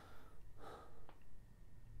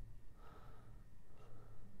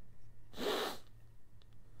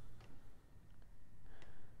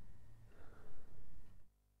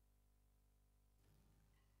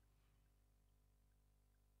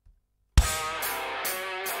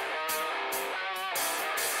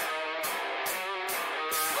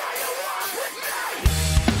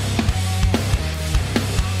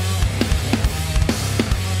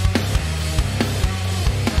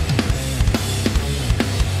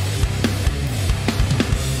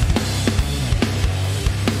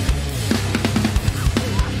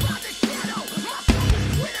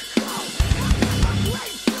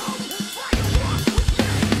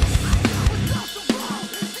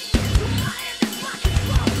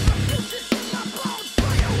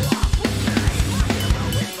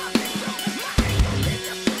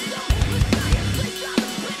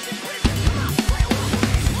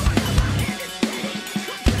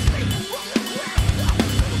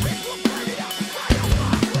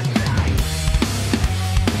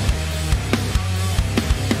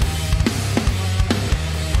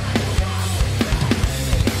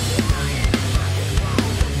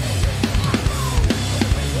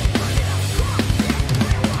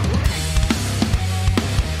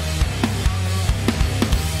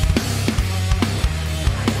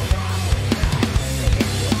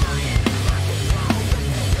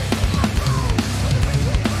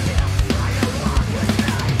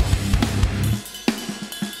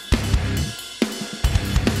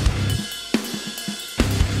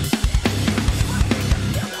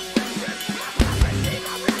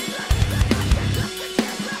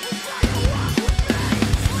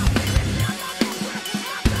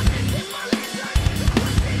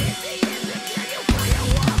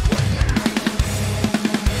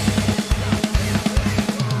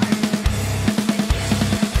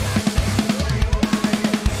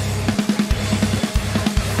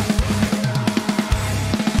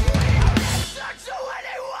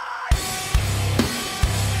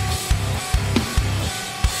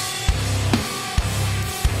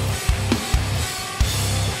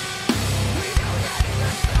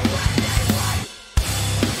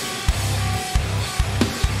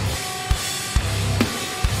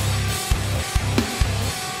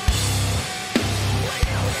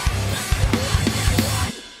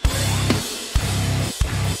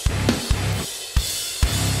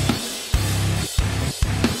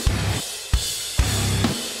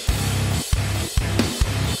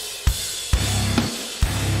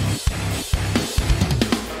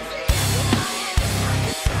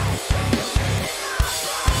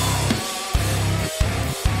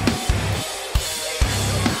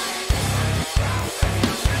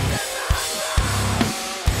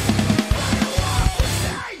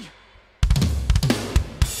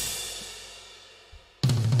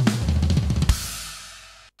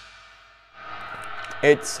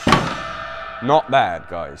 It's not bad,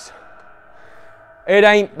 guys. It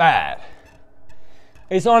ain't bad.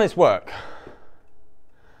 It's honest work.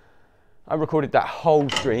 I recorded that whole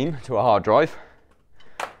stream to a hard drive.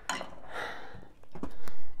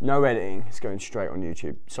 No editing, it's going straight on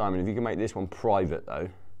YouTube. Simon, if you can make this one private though.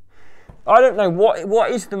 I don't know,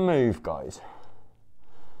 what is the move, guys?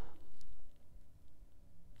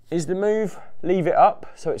 Is the move leave it up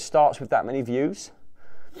so it starts with that many views?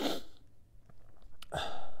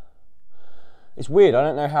 It's weird, I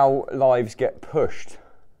don't know how lives get pushed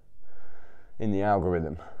in the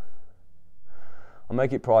algorithm. I'll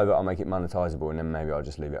make it private, I'll make it monetizable, and then maybe I'll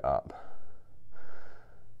just leave it up.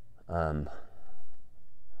 I'll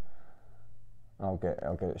get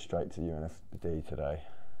it straight to UNFD today.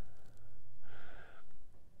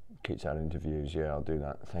 Keeps adding to views, yeah, I'll do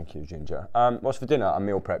that. Thank you, Ginger. What's for dinner? I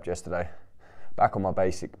meal prepped yesterday. Back on my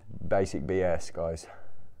basic BS, guys.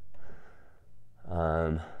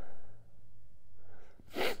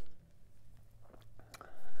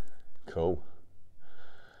 Cool.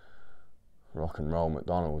 Rock and roll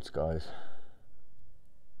McDonald's, guys.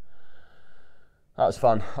 That was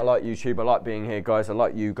fun. I like YouTube. I like being here, guys. I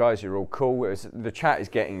like you guys. You're all cool. The chat is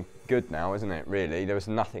getting good now, isn't it? Really, there was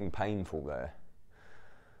nothing painful there.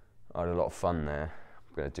 I had a lot of fun there.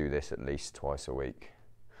 I'm going to do this at least twice a week.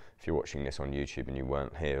 If you're watching this on YouTube and you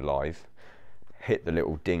weren't here live, hit the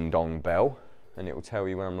little ding dong bell and it will tell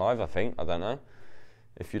you when I'm live, I think. I don't know.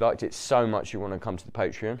 If you liked it so much you want to come to the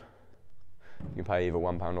Patreon, you can pay either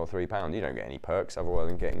 £1 or £3. You don't get any perks other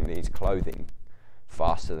than getting these clothing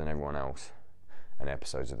faster than everyone else, and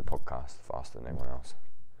episodes of the podcast faster than everyone else.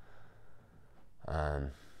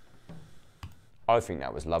 I think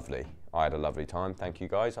that was lovely. I had a lovely time. Thank you,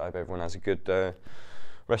 guys. I hope everyone has a good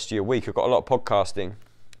rest of your week. I've got a lot of podcasting.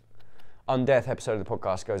 Undeath episode of the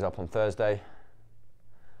podcast goes up on Thursday.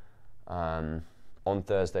 On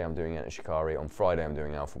Thursday, I'm doing Enter Shikari. On Friday, I'm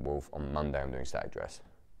doing Alpha Wolf. On Monday, I'm doing Static Dress.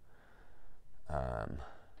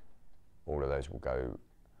 All of those will go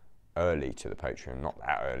early to the Patreon. Not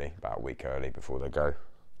that early, about a week early before they go.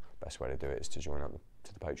 Best way to do it is to join up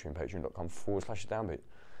to the Patreon, patreon.com/downbeat.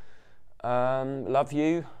 Love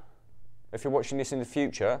you. If you're watching this in the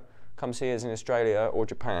future, come see us in Australia or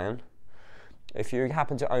Japan. If you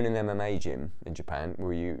happen to own an MMA gym in Japan,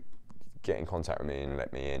 will you get in contact with me and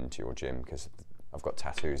let me into your gym? Because I've got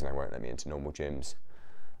tattoos and they won't let me into normal gyms.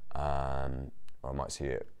 I might see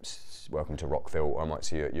you at Welcome to Rockville, or I might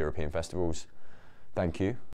see you at European festivals. Thank you.